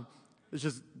 It's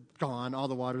just gone. All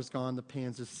the water's gone. The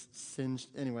pan's just singed.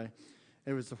 Anyway,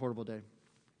 it was a horrible day.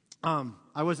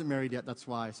 I wasn't married yet, that's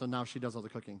why. So now she does all the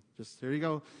cooking. Just, here you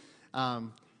go.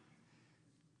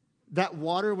 That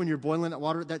water, when you're boiling that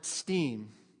water, that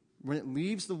steam, when it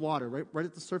leaves the water, right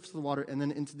at the surface of the water and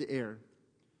then into the air,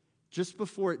 just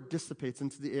before it dissipates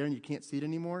into the air and you can't see it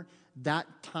anymore, that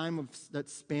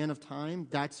span of time,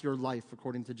 that's your life,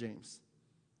 according to James.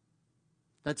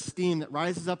 That steam that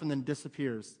rises up and then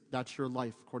disappears, that's your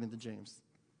life, according to James.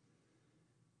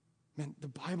 Man, the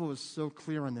Bible is so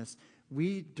clear on this.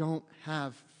 We don't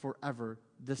have forever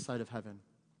this side of heaven.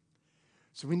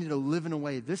 So we need to live in a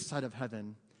way this side of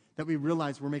heaven that we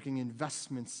realize we're making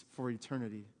investments for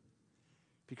eternity,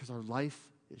 because our life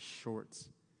is short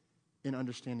in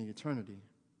understanding eternity.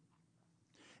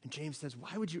 And James says,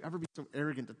 why would you ever be so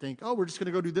arrogant to think, oh, we're just going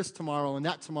to go do this tomorrow and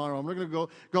that tomorrow, and we're going to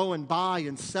go and buy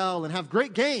and sell and have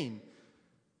great gain. And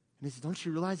he says, don't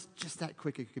you realize just that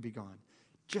quick it could be gone?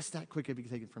 Just that quick it could be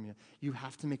taken from you. You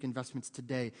have to make investments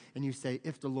today. And you say,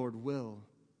 if the Lord will,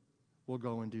 we'll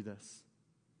go and do this.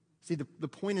 See, the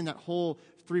point in that whole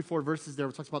 3-4 verses there, where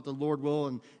it talks about the Lord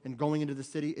will and going into the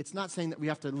city, it's not saying that we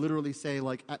have to literally say,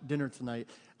 like at dinner tonight,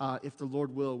 if the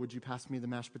Lord will, would you pass me the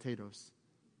mashed potatoes?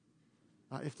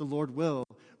 If the Lord will,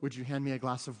 would you hand me a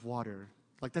glass of water?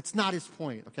 Like, that's not his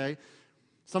point, okay?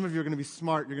 Some of you are going to be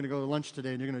smart. You're going to go to lunch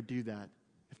today, and you're going to do that.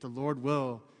 If the Lord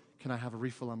will, can I have a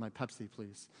refill on my Pepsi,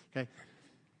 please? Okay?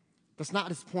 That's not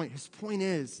his point. His point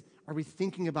is, are we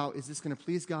thinking about, is this going to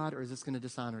please God or is this going to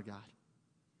dishonor God?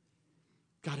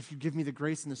 God, if you give me the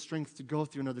grace and the strength to go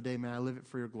through another day, may I live it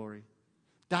for your glory.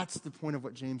 That's the point of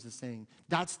what James is saying.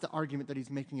 That's the argument that he's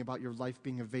making about your life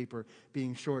being a vapor,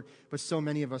 being short. But so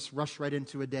many of us rush right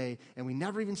into a day, and we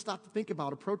never even stop to think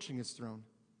about approaching his throne.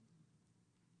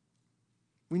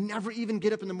 We never even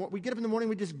get up in the morning. We get up in the morning,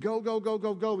 we just go.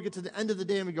 We get to the end of the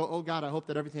day, and we go, oh, God, I hope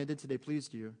that everything I did today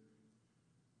pleased you.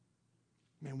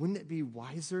 Man, wouldn't it be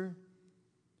wiser?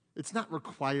 It's not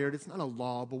required, it's not a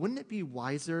law, but wouldn't it be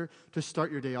wiser to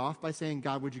start your day off by saying,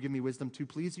 God, would you give me wisdom to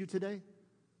please you today?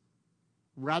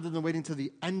 Rather than waiting till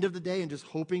the end of the day and just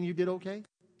hoping you did okay?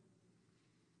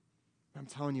 I'm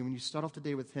telling you, when you start off the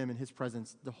day with him in his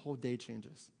presence, the whole day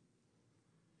changes.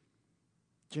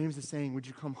 James is saying, would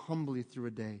you come humbly through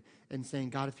a day and saying,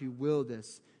 God, if you will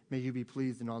this, may you be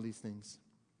pleased in all these things.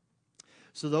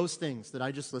 So those things that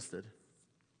I just listed,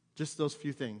 just those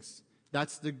few things,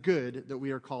 that's the good that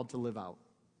we are called to live out.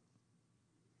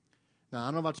 Now, I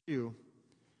don't know about you,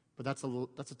 but that's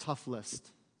a tough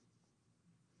list.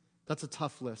 That's a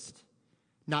tough list.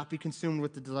 Not be consumed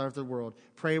with the desire of the world.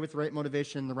 Pray with the right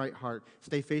motivation and the right heart.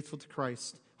 Stay faithful to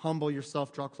Christ. Humble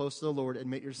yourself, draw close to the Lord,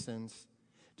 admit your sins.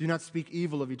 Do not speak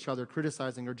evil of each other,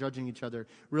 criticizing or judging each other.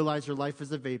 Realize your life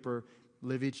is a vapor.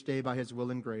 Live each day by his will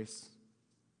and grace.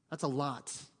 That's a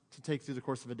lot to take through the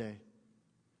course of a day.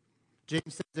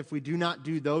 James says if we do not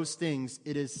do those things,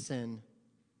 it is sin.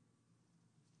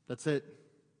 That's it.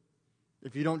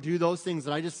 If you don't do those things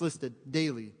that I just listed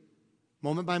daily,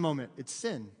 moment by moment, it's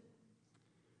sin.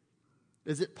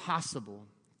 Is it possible?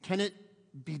 Can it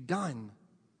be done?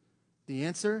 The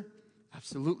answer,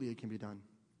 absolutely it can be done.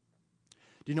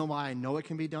 Do you know why I know it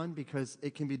can be done? Because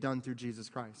it can be done through Jesus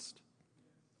Christ.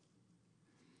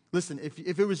 Listen, if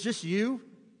it was just you,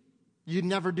 you'd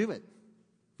never do it.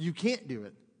 You can't do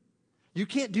it. You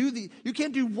can't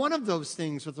do one of those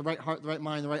things with the right heart, the right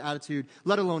mind, the right attitude,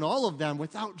 let alone all of them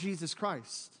without Jesus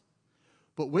Christ.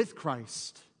 But with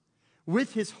Christ,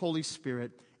 with his Holy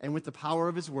Spirit, and with the power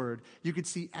of his word, you could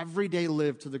see every day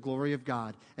live to the glory of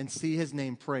God and see his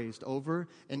name praised over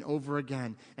and over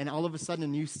again. And all of a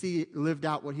sudden you see lived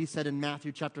out what he said in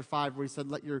Matthew chapter 5, where he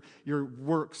said, let your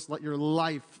works, let your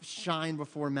life shine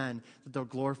before men, that they'll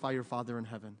glorify your Father in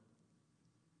heaven.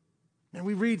 And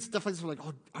we read stuff like this, we're like,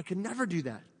 oh, I could never do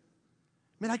that.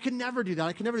 Man, I could never do that.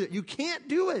 I could never do that. You can't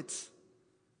do it.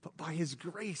 But by his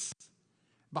grace,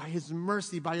 by his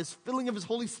mercy, by his filling of his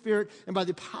Holy Spirit, and by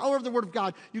the power of the Word of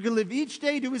God, you can live each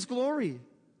day to his glory.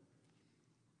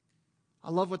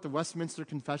 I love what the Westminster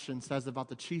Confession says about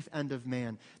the chief end of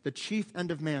man. The chief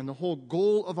end of man, the whole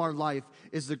goal of our life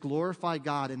is to glorify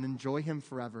God and enjoy him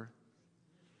forever.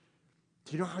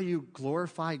 Do you know how you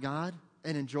glorify God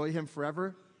and enjoy him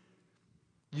forever?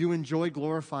 You enjoy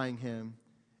glorifying him,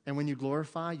 and when you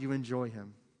glorify, you enjoy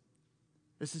him.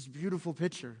 This is a beautiful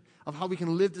picture of how we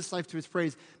can live this life to his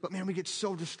praise. But man, we get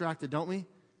so distracted, don't we?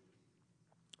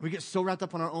 We get so wrapped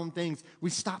up on our own things. We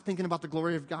stop thinking about the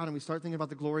glory of God and we start thinking about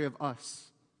the glory of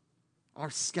us, our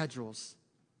schedules,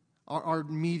 our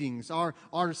meetings, our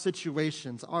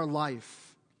situations, our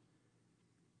life.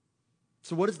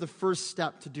 So what is the first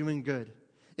step to doing good?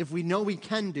 If we know we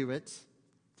can do it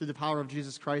through the power of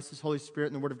Jesus Christ, his Holy Spirit,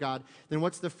 and the Word of God, then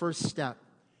what's the first step?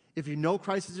 If you know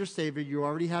Christ is your Savior, you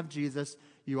already have Jesus,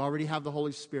 you already have the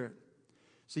Holy Spirit.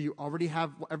 So you already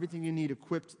have everything you need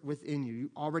equipped within you.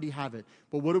 You already have it.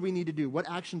 But what do we need to do? What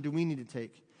action do we need to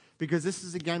take? Because this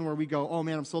is, again, where we go, oh,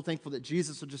 man, I'm so thankful that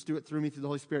Jesus will just do it through me, through the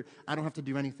Holy Spirit. I don't have to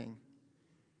do anything.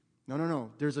 No.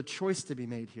 There's a choice to be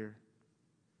made here.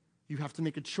 You have to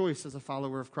make a choice as a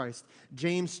follower of Christ.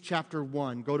 James chapter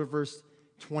 1. Go to verse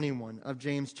 21 of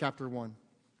James chapter 1.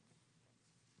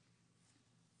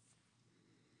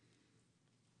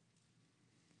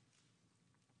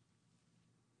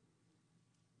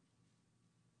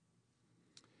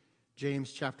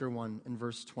 James chapter 1 and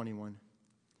verse 21.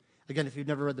 Again, if you've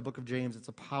never read the book of James, it's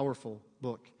a powerful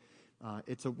book.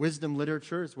 It's a wisdom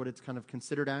literature is what it's kind of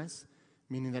considered as,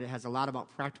 meaning that it has a lot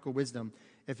about practical wisdom.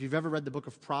 If you've ever read the book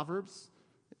of Proverbs,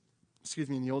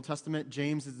 in the Old Testament,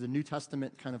 James is the New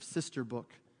Testament kind of sister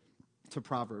book to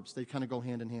Proverbs. They kind of go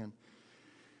hand in hand.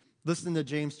 Listen to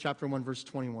James chapter 1, verse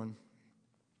 21.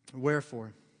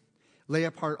 Wherefore, lay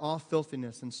apart all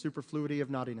filthiness and superfluity of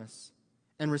naughtiness,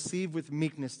 and receive with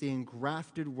meekness the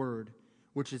engrafted word,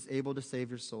 which is able to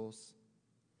save your souls.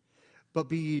 But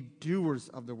be ye doers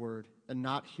of the word, and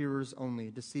not hearers only,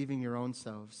 deceiving your own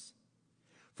selves.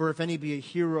 For if any be a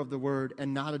hearer of the word,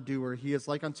 and not a doer, he is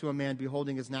like unto a man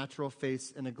beholding his natural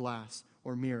face in a glass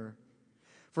or mirror.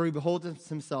 For he beholdeth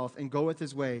himself, and goeth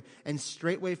his way, and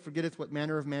straightway forgetteth what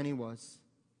manner of man he was.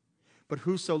 But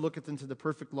whoso looketh into the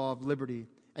perfect law of liberty,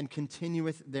 and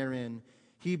continueth therein,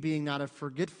 he being not a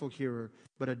forgetful hearer,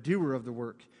 but a doer of the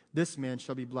work, this man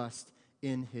shall be blessed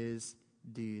in his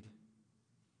deed.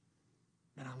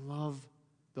 And I love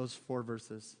those 4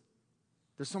 verses.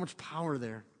 There's so much power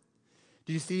there.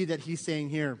 Do you see that he's saying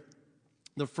here,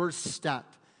 the first step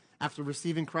after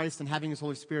receiving Christ and having his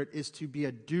Holy Spirit is to be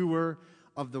a doer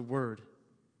of the word.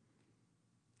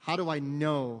 How do I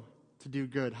know to do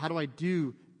good? How do I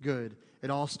do good? It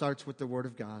all starts with the Word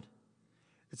of God.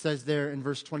 It says there in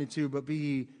verse 22, but be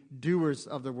ye doers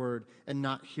of the word and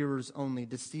not hearers only,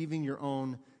 deceiving your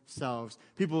own selves.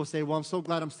 People will say, well, I'm so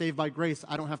glad I'm saved by grace.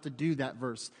 I don't have to do that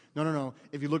verse. No.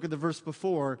 If you look at the verse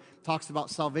before, it talks about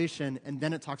salvation, and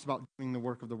then it talks about doing the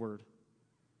work of the word.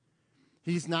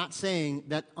 He's not saying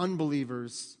that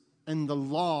unbelievers and the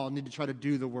law need to try to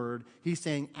do the word. He's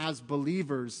saying, as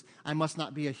believers, I must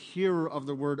not be a hearer of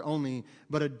the word only,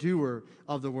 but a doer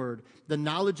of the word. The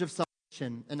knowledge of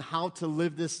salvation and how to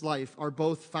live this life are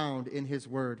both found in his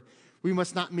word. We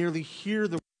must not merely hear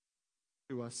the word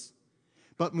to us,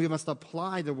 but we must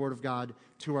apply the word of God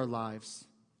to our lives.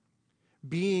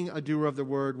 Being a doer of the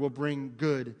word will bring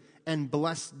good and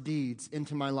blessed deeds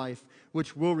into my life,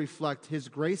 which will reflect his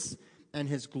grace and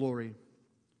his glory.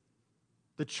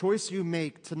 The choice you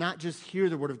make to not just hear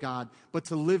the word of God, but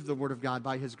to live the word of God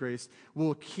by his grace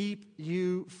will keep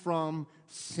you from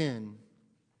sin.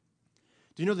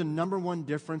 Do you know the number one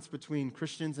difference between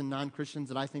Christians and non-Christians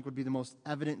that I think would be the most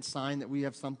evident sign that we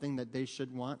have something that they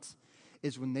should want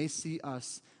is when they see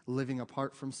us living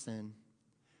apart from sin,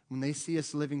 when they see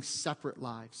us living separate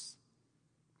lives,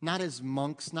 not as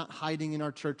monks, not hiding in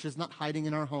our churches, not hiding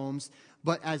in our homes,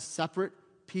 but as separate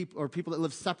people or people that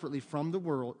live separately from the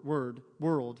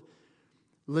world,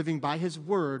 living by his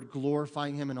word,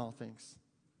 glorifying him in all things.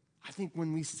 I think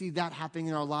when we see that happening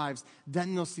in our lives,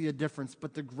 then they'll see a difference.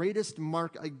 But the greatest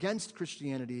mark against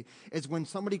Christianity is when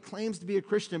somebody claims to be a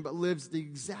Christian but lives the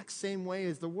exact same way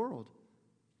as the world.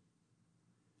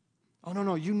 Oh,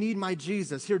 no, you need my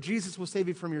Jesus. Here, Jesus will save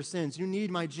you from your sins. You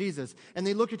need my Jesus. And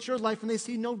they look at your life and they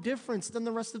see no difference than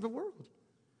the rest of the world.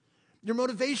 Your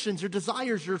motivations, your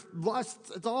desires, your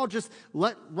lusts, it's all just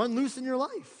run loose in your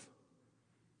life.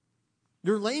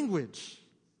 Your language,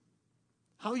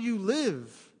 how you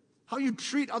live, how you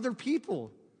treat other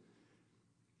people.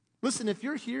 Listen, if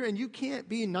you're here and you can't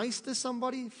be nice to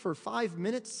somebody for 5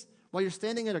 minutes while you're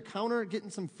standing at a counter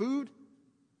getting some food,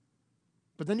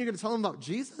 but then you're going to tell them about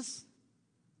Jesus?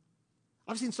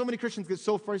 I've seen so many Christians get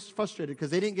so frustrated because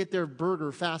they didn't get their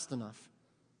burger fast enough.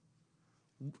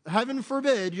 Heaven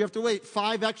forbid you have to wait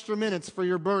 5 extra minutes for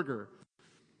your burger.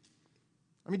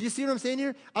 I mean, do you see what I'm saying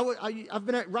here? I've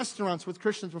been at restaurants with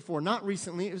Christians before, not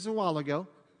recently, it was a while ago.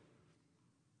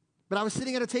 But I was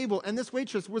sitting at a table, and this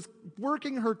waitress was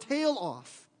working her tail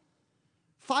off.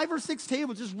 5 or 6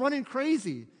 tables, just running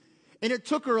crazy. And it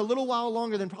took her a little while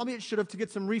longer than probably it should have to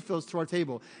get some refills to our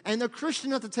table. And the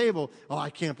Christian at the table, oh, I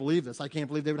can't believe this. I can't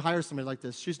believe they would hire somebody like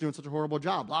this. She's doing such a horrible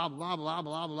job. Blah, blah, blah,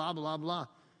 blah, blah, blah, blah.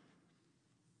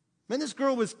 Man, this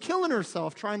girl was killing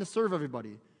herself trying to serve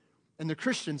everybody. And the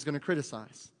Christian's going to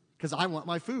criticize because I want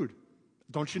my food.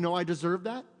 Don't you know I deserve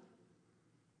that?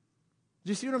 Do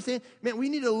you see what I'm saying? Man, we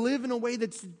need to live in a way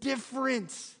that's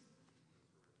different.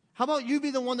 How about you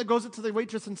be the one that goes up to the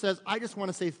waitress and says, I just want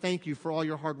to say thank you for all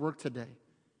your hard work today.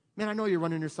 Man, I know you're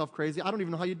running yourself crazy. I don't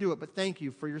even know how you do it, but thank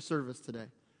you for your service today.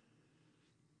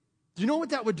 Do you know what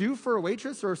that would do for a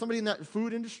waitress or somebody in that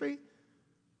food industry?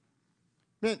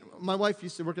 Man, my wife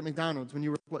used to work at McDonald's when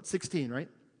you were, 16, right?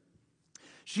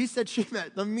 She said she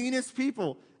met the meanest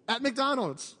people at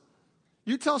McDonald's.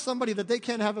 You tell somebody that they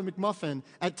can't have a McMuffin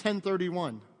at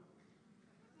 10:31.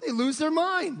 They lose their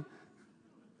mind.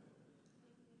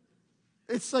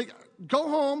 It's like, go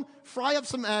home, fry up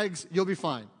some eggs, you'll be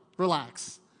fine.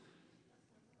 Relax.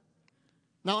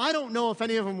 Now, I don't know if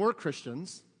any of them were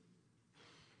Christians,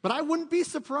 but I wouldn't be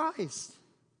surprised.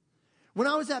 When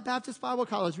I was at Baptist Bible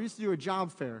College, we used to do a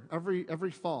job fair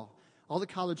every fall. All the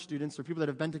college students or people that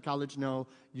have been to college know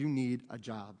you need a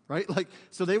job, right?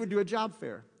 So they would do a job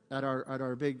fair at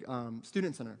our big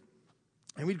student center.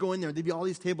 And we'd go in there, there'd be all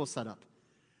these tables set up.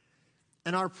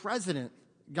 And our president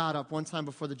got up one time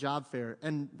before the job fair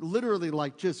and literally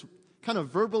just kind of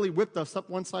verbally whipped us up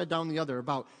one side, down the other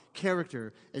about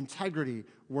character, integrity,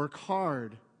 work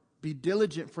hard, be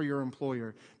diligent for your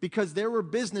employer. Because there were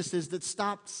businesses that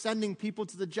stopped sending people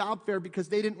to the job fair because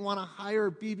they didn't want to hire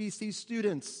BBC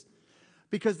students.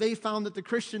 Because they found that the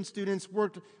Christian students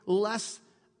worked less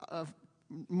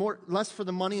for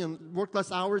the money and worked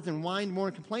less hours and whined more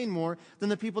and complained more than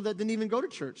the people that didn't even go to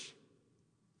church.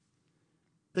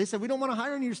 They said, we don't want to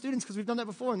hire any of your students because we've done that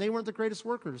before, and they weren't the greatest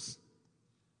workers.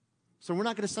 So we're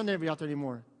not going to send anybody out there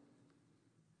anymore.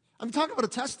 I'm talking about a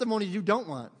testimony you don't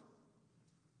want.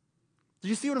 Do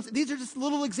you see what I'm saying? These are just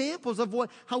little examples of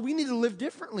how we need to live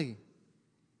differently.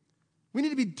 We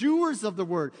need to be doers of the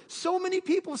word. So many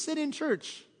people sit in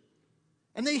church,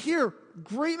 and they hear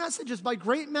great messages by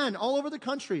great men all over the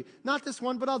country, not this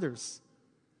one, but others.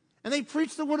 And they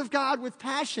preach the word of God with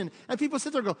passion. And people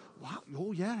sit there and go, wow,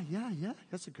 oh, yeah,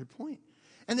 that's a good point.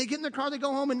 And they get in the car, they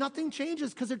go home, and nothing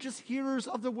changes because they're just hearers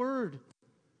of the word.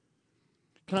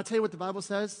 Can I tell you what the Bible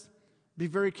says? Be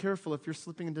very careful if you're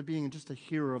slipping into being just a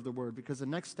hearer of the word, because the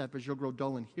next step is you'll grow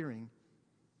dull in hearing.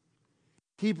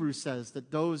 Hebrews says that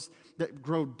those that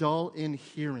grow dull in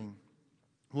hearing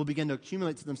will begin to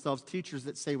accumulate to themselves teachers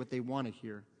that say what they want to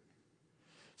hear.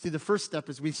 See, the first step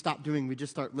is we stop doing, we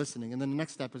just start listening. And then the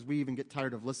next step is we even get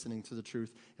tired of listening to the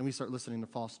truth, and we start listening to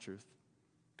false truth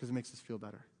because it makes us feel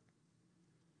better.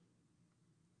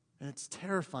 And it's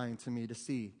terrifying to me to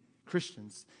see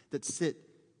Christians that sit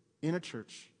in a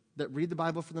church, that read the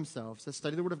Bible for themselves, that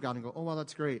study the Word of God and go, oh, well,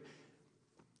 that's great.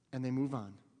 And they move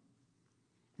on.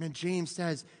 Man, James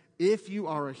says, if you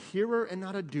are a hearer and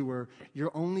not a doer, you're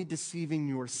only deceiving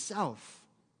yourself.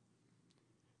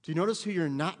 Do you notice who you're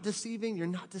not deceiving? You're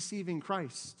not deceiving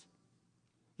Christ.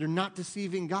 You're not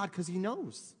deceiving God because He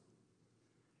knows.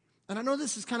 And I know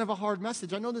this is kind of a hard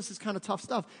message. I know this is kind of tough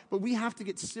stuff. But we have to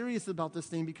get serious about this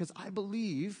thing because I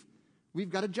believe we've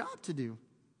got a job to do.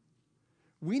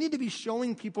 We need to be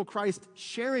showing people Christ,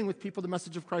 sharing with people the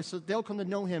message of Christ so that they'll come to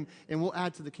know Him and we'll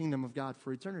add to the kingdom of God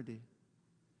for eternity.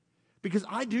 Because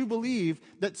I do believe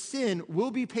that sin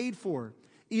will be paid for.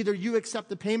 Either you accept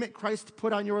the payment Christ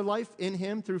put on your life in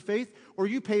Him through faith, or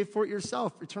you pay for it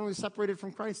yourself, eternally separated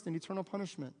from Christ in eternal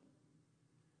punishment.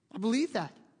 I believe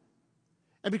that.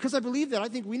 And because I believe that, I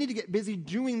think we need to get busy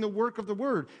doing the work of the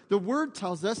Word. The Word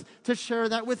tells us to share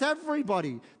that with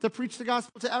everybody, to preach the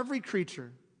gospel to every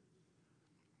creature.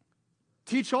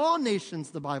 Teach all nations,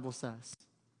 the Bible says.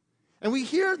 And we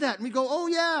hear that and we go, oh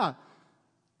yeah.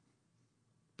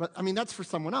 But, that's for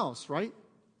someone else, right?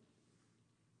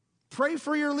 Pray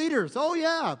for your leaders. Oh,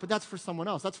 yeah, but that's for someone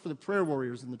else. That's for the prayer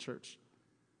warriors in the church.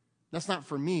 That's not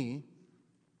for me.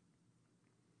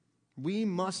 We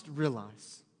must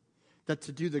realize that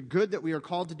to do the good that we are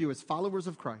called to do as followers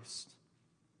of Christ,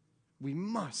 we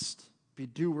must be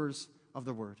doers of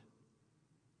the word.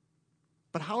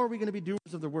 But how are we going to be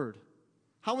doers of the word?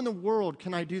 How in the world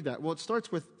can I do that? Well, it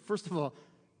starts with, first of all,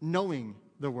 knowing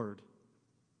the word.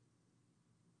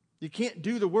 You can't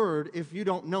do the word if you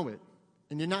don't know it.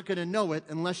 And you're not going to know it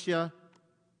unless you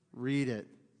read it.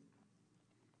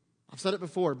 I've said it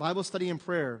before, Bible study and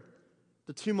prayer,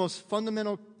 the two most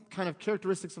fundamental kind of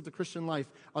characteristics of the Christian life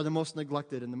are the most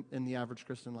neglected in the average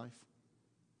Christian life.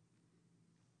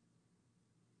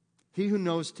 He who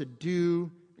knows to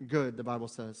do good, the Bible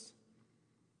says.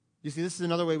 You see, this is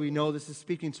another way we know this is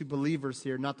speaking to believers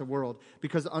here, not the world,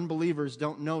 because unbelievers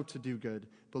don't know to do good.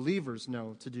 Believers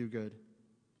know to do good.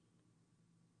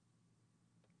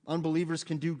 Unbelievers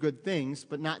can do good things,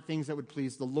 but not things that would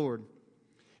please the Lord.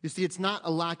 You see, it's not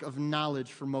a lack of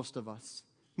knowledge for most of us.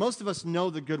 Most of us know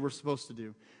the good we're supposed to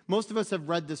do. Most of us have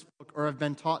read this book or have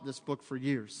been taught this book for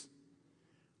years.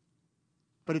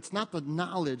 But it's not the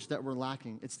knowledge that we're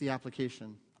lacking, it's the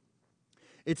application.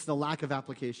 It's the lack of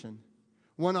application.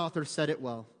 One author said it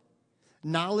well.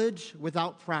 Knowledge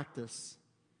without practice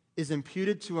is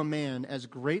imputed to a man as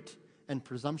great and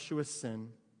presumptuous sin.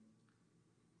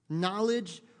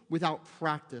 Knowledge without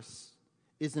practice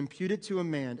is imputed to a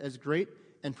man as great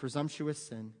and presumptuous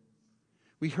sin.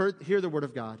 We hear the word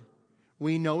of God.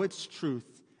 We know its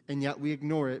truth, and yet we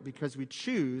ignore it because we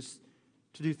choose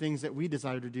to do things that we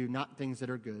desire to do, not things that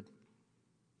are good.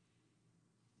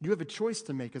 You have a choice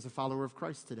to make as a follower of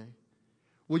Christ today.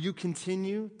 Will you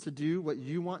continue to do what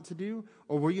you want to do,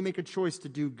 or will you make a choice to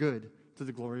do good to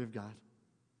the glory of God?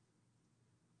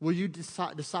 Will you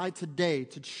decide today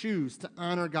to choose to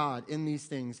honor God in these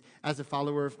things as a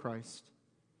follower of Christ?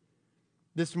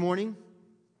 This morning,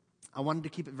 I wanted to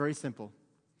keep it very simple.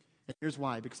 And here's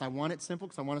why. Because I want it simple,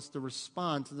 because I want us to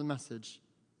respond to the message.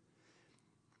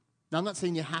 Now, I'm not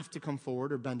saying you have to come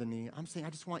forward or bend a knee. I'm saying I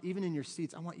just want, even in your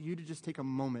seats, I want you to just take a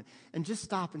moment and just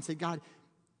stop and say, God,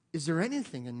 is there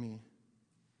anything in me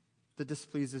that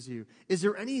displeases you? Is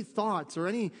there any thoughts or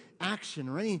any action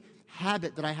or any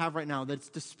habit that I have right now that's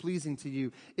displeasing to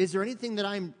you? Is there anything that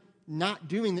I'm not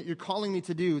doing that you're calling me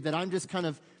to do, that I'm just kind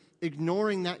of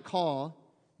ignoring that call,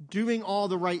 doing all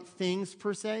the right things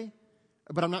per se,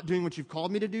 but I'm not doing what you've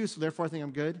called me to do, so therefore I think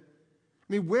I'm good?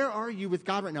 I mean, where are you with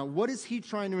God right now? What is He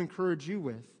trying to encourage you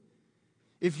with?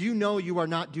 If you know you are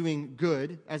not doing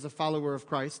good as a follower of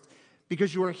Christ,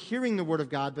 because you are hearing the Word of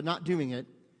God but not doing it,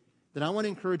 then I want to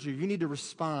encourage you, you need to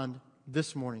respond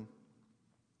this morning.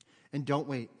 And don't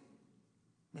wait.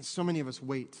 And so many of us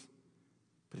wait.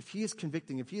 But if He is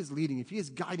convicting, if He is leading, if He is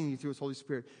guiding you through His Holy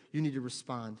Spirit, you need to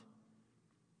respond.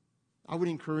 I would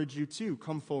encourage you to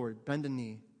come forward, bend a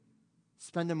knee,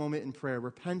 spend a moment in prayer,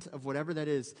 repent of whatever that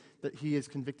is that He is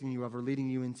convicting you of or leading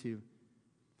you into.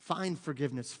 Find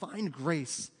forgiveness, find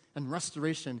grace, and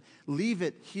restoration. Leave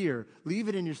it here. Leave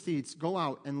it in your seats. Go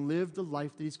out and live the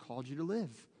life that he's called you to live.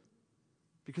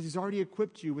 Because he's already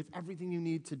equipped you with everything you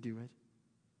need to do it.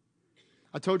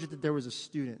 I told you that there was a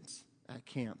student at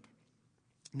camp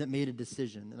that made a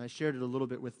decision, and I shared it a little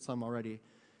bit with some already.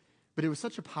 But it was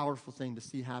such a powerful thing to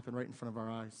see happen right in front of our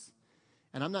eyes.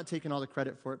 And I'm not taking all the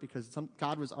credit for it because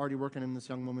God was already working in this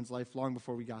young woman's life long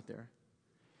before we got there.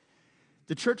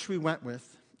 The church we went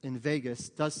with in Vegas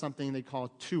does something they call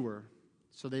tour.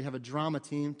 So they have a drama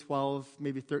team, 12,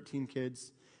 maybe 13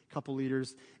 kids, a couple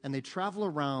leaders, and they travel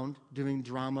around doing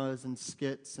dramas and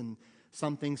skits and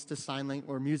some things to sign language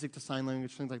or music to sign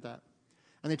language, things like that.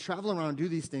 And they travel around and do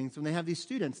these things, and they have these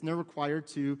students, and they're required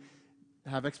to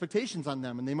have expectations on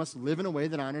them, and they must live in a way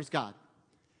that honors God.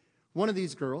 One of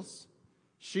these girls,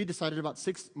 she decided about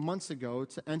 6 months ago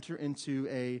to enter into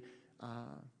a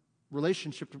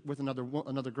relationship with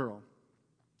another girl.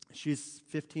 She's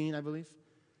 15, I believe.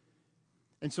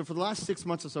 And so for the last 6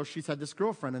 months or so, she's had this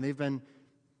girlfriend, and they've been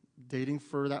dating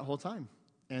for that whole time.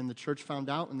 And the church found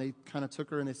out, and they kind of took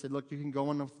her, and they said, look, you can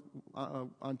go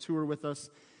on tour with us,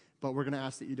 but we're going to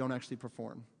ask that you don't actually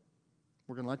perform.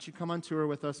 We're going to let you come on tour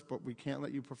with us, but we can't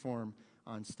let you perform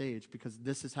on stage because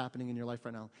this is happening in your life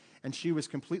right now. And she was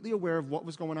completely aware of what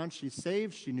was going on. She's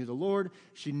saved. She knew the Lord.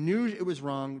 She knew it was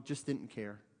wrong, just didn't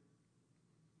care.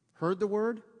 Heard the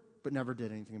word, but never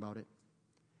did anything about it.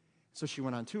 So she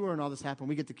went on tour, and all this happened.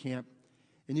 We get to camp,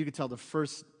 and you could tell the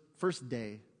first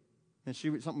day, and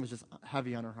something was just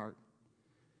heavy on her heart.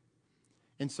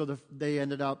 And so they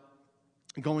ended up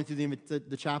going through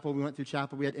the chapel. We went through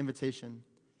chapel. We had invitation.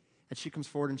 And she comes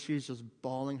forward, and she's just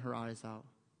bawling her eyes out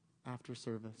after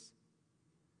service.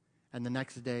 And the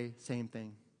next day, same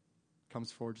thing.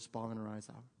 Comes forward, just bawling her eyes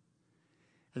out.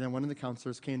 And then one of the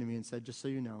counselors came to me and said, just so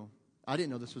you know, I didn't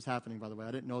know this was happening, by the way.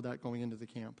 I didn't know that going into the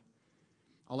camp.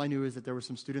 All I knew is that there were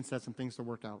some students that had some things to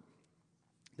work out.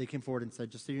 They came forward and said,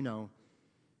 just so you know,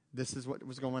 this is what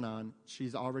was going on.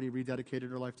 She's already rededicated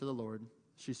her life to the Lord.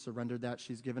 She's surrendered that.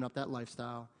 She's given up that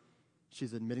lifestyle.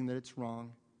 She's admitting that it's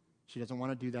wrong. She doesn't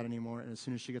want to do that anymore. And as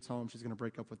soon as she gets home, she's going to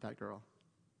break up with that girl.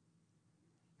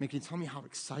 I mean, can you tell me how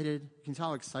excited? Can you tell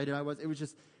how excited I was? It was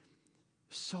just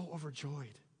so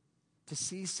overjoyed to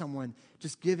see someone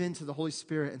just give in to the Holy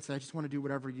Spirit and say, I just want to do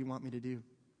whatever you want me to do.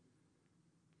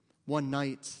 One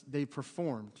night, they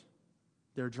performed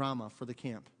their drama for the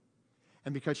camp.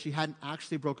 And because she hadn't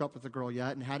actually broke up with the girl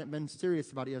yet and hadn't been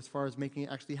serious about it as far as making it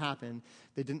actually happen,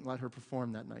 they didn't let her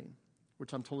perform that night,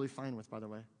 which I'm totally fine with, by the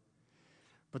way.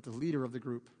 But the leader of the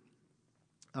group,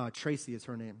 Tracy is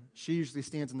her name. She usually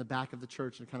stands in the back of the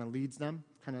church and kind of leads them,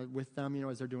 kind of with them,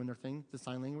 as they're doing their thing, the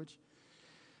sign language.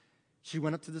 She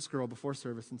went up to this girl before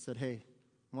service and said, hey,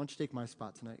 why don't you take my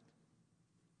spot tonight?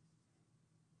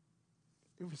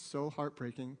 It was so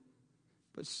heartbreaking,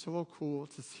 but so cool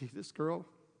to see this girl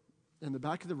in the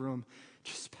back of the room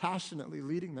just passionately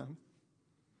leading them.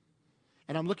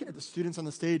 And I'm looking at the students on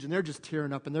the stage, and they're just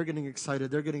tearing up, and they're getting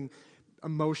excited. They're getting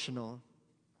emotional.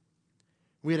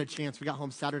 We had a chance. We got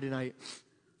home Saturday night.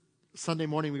 Sunday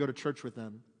morning, we go to church with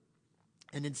them.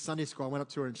 And in Sunday school, I went up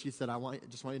to her, and she said, I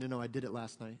just want you to know I did it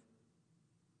last night.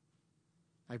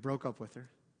 I broke up with her.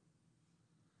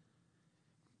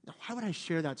 Now, why would I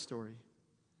share that story?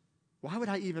 Why would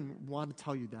I even want to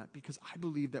tell you that? Because I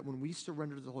believe that when we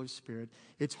surrender to the Holy Spirit,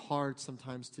 it's hard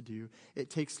sometimes to do.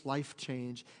 It takes life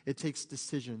change. It takes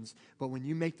decisions. But when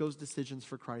you make those decisions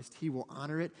for Christ, He will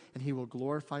honor it, and He will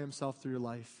glorify Himself through your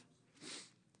life.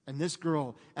 And this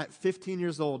girl, at 15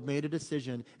 years old, made a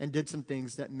decision and did some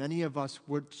things that many of us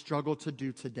would struggle to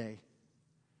do today.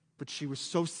 But she was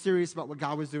so serious about what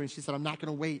God was doing. She said, I'm not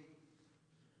going to wait.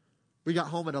 We got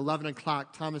home at 11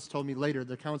 o'clock. Thomas told me later,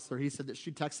 the counselor, he said that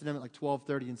she texted him at like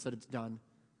 12:30 and said it's done.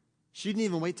 She didn't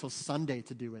even wait till Sunday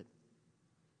to do it.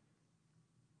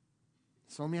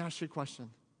 So let me ask you a question.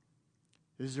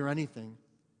 Is there anything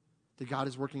that God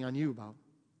is working on you about?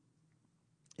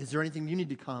 Is there anything you need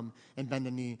to come and bend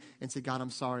a knee and say, God, I'm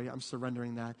sorry, I'm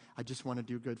surrendering that. I just want to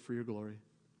do good for your glory.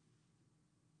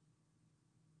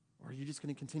 Or are you just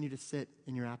going to continue to sit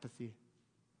in your apathy?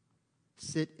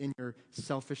 Sit in your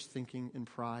selfish thinking and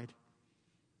pride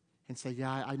and say,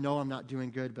 yeah, I know I'm not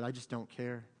doing good, but I just don't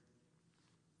care.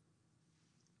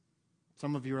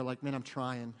 Some of you are like, man, I'm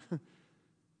trying.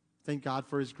 Thank God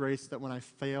for His grace that when I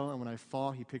fail and when I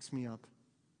fall, He picks me up.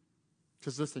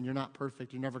 Because listen, you're not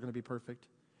perfect. You're never going to be perfect.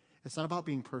 It's not about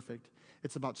being perfect.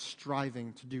 It's about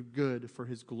striving to do good for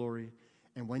His glory.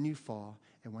 And when you fall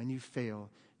and when you fail,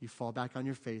 you fall back on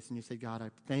your face and you say, God, I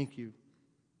thank you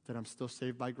that I'm still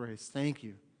saved by grace. Thank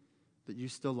you that you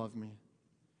still love me.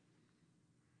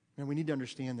 And we need to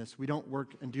understand this. We don't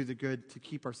work and do the good to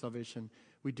keep our salvation.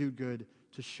 We do good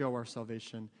to show our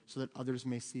salvation so that others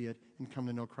may see it and come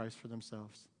to know Christ for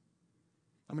themselves.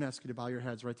 I'm going to ask you to bow your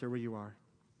heads right there where you are.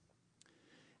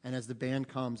 And as the band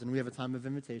comes and we have a time of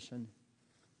invitation,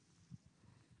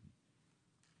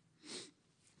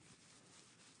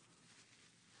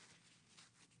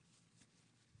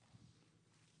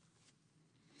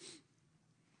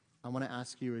 I want to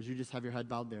ask you, as you just have your head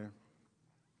bowed there,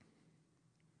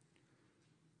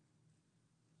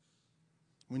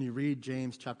 when you read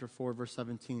James chapter 4, verse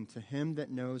 17, to him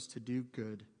that knows to do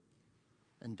good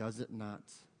and does it not,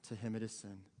 to him it is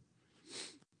sin.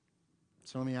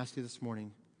 So let me ask you this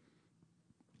morning,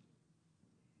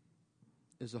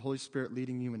 is the Holy Spirit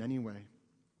leading you in any way?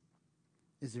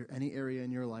 Is there any area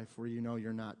in your life where you know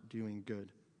you're not doing good?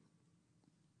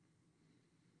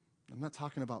 I'm not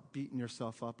talking about beating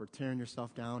yourself up or tearing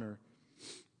yourself down or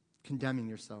condemning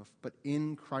yourself, but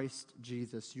in Christ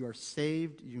Jesus, you are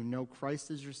saved, you know Christ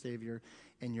is your Savior,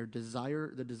 and the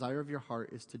desire of your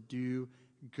heart is to do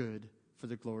good for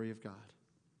the glory of God.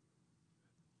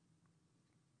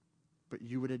 But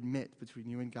you would admit between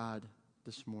you and God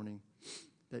this morning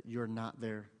that you're not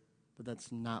there, that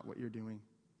that's not what you're doing.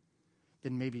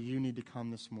 Then maybe you need to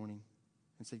come this morning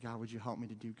and say, God, would you help me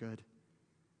to do good?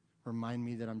 Remind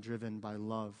me that I'm driven by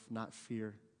love, not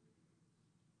fear.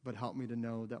 But help me to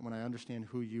know that when I understand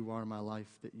who you are in my life,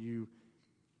 that you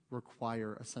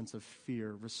require a sense of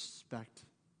fear, respect.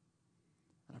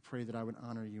 And I pray that I would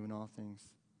honor you in all things.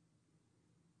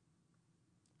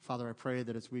 Father, I pray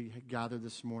that as we gather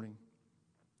this morning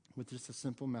with just a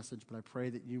simple message, but I pray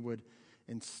that you would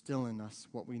instill in us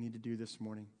what we need to do this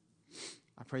morning.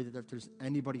 I pray that if there's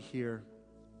anybody here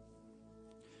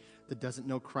that doesn't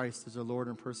know Christ as their Lord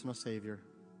and personal Savior,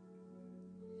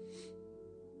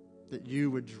 that you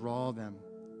would draw them,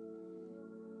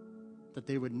 that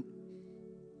they would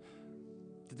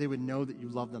know that you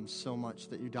love them so much,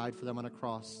 that you died for them on a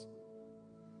cross,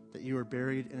 that you were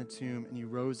buried in a tomb and you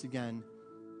rose again,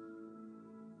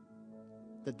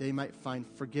 that they might find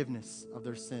forgiveness of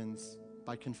their sins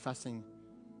by confessing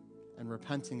and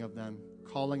repenting of them,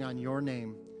 calling on your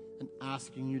name and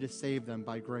asking you to save them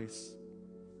by grace.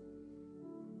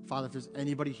 Father, if there's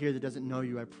anybody here that doesn't know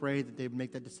you, I pray that they would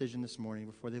make that decision this morning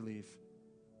before they leave.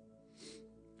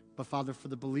 But Father, for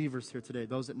the believers here today,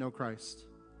 those that know Christ,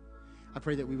 I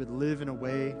pray that we would live in a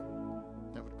way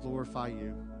that would glorify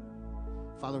you.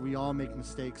 Father, we all make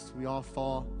mistakes. We all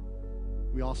fall.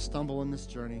 We all stumble in this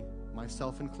journey,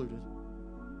 myself included.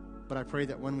 But I pray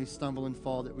that when we stumble and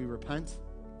fall, that we repent,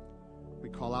 we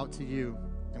call out to you,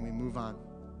 and we move on.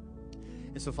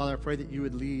 And so, Father, I pray that you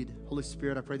would lead. Holy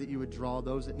Spirit, I pray that you would draw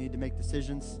those that need to make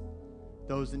decisions,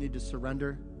 those that need to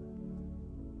surrender.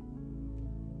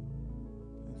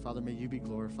 And Father, may you be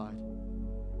glorified.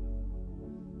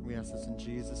 We ask this in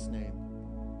Jesus' name.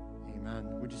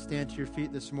 Amen. Would you stand to your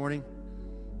feet this morning?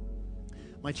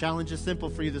 My challenge is simple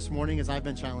for you this morning as I've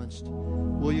been challenged.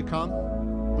 Will you come?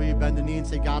 Will you bend the knee and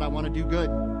say, God, I want to do good.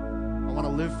 I want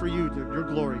to live for you, your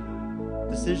glory.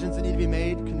 Decisions that need to be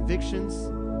made, convictions.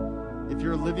 If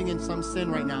you're living in some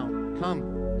sin right now, come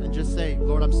and just say,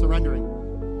 Lord, I'm surrendering.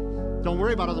 Don't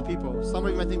worry about other people. Some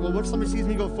of you might think, well, what if somebody sees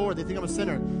me go forward? They think I'm a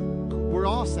sinner. We're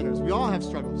all sinners. We all have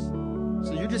struggles.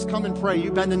 So you just come and pray. You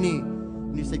bend the knee.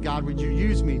 And you say, God, would you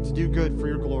use me to do good for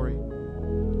your glory?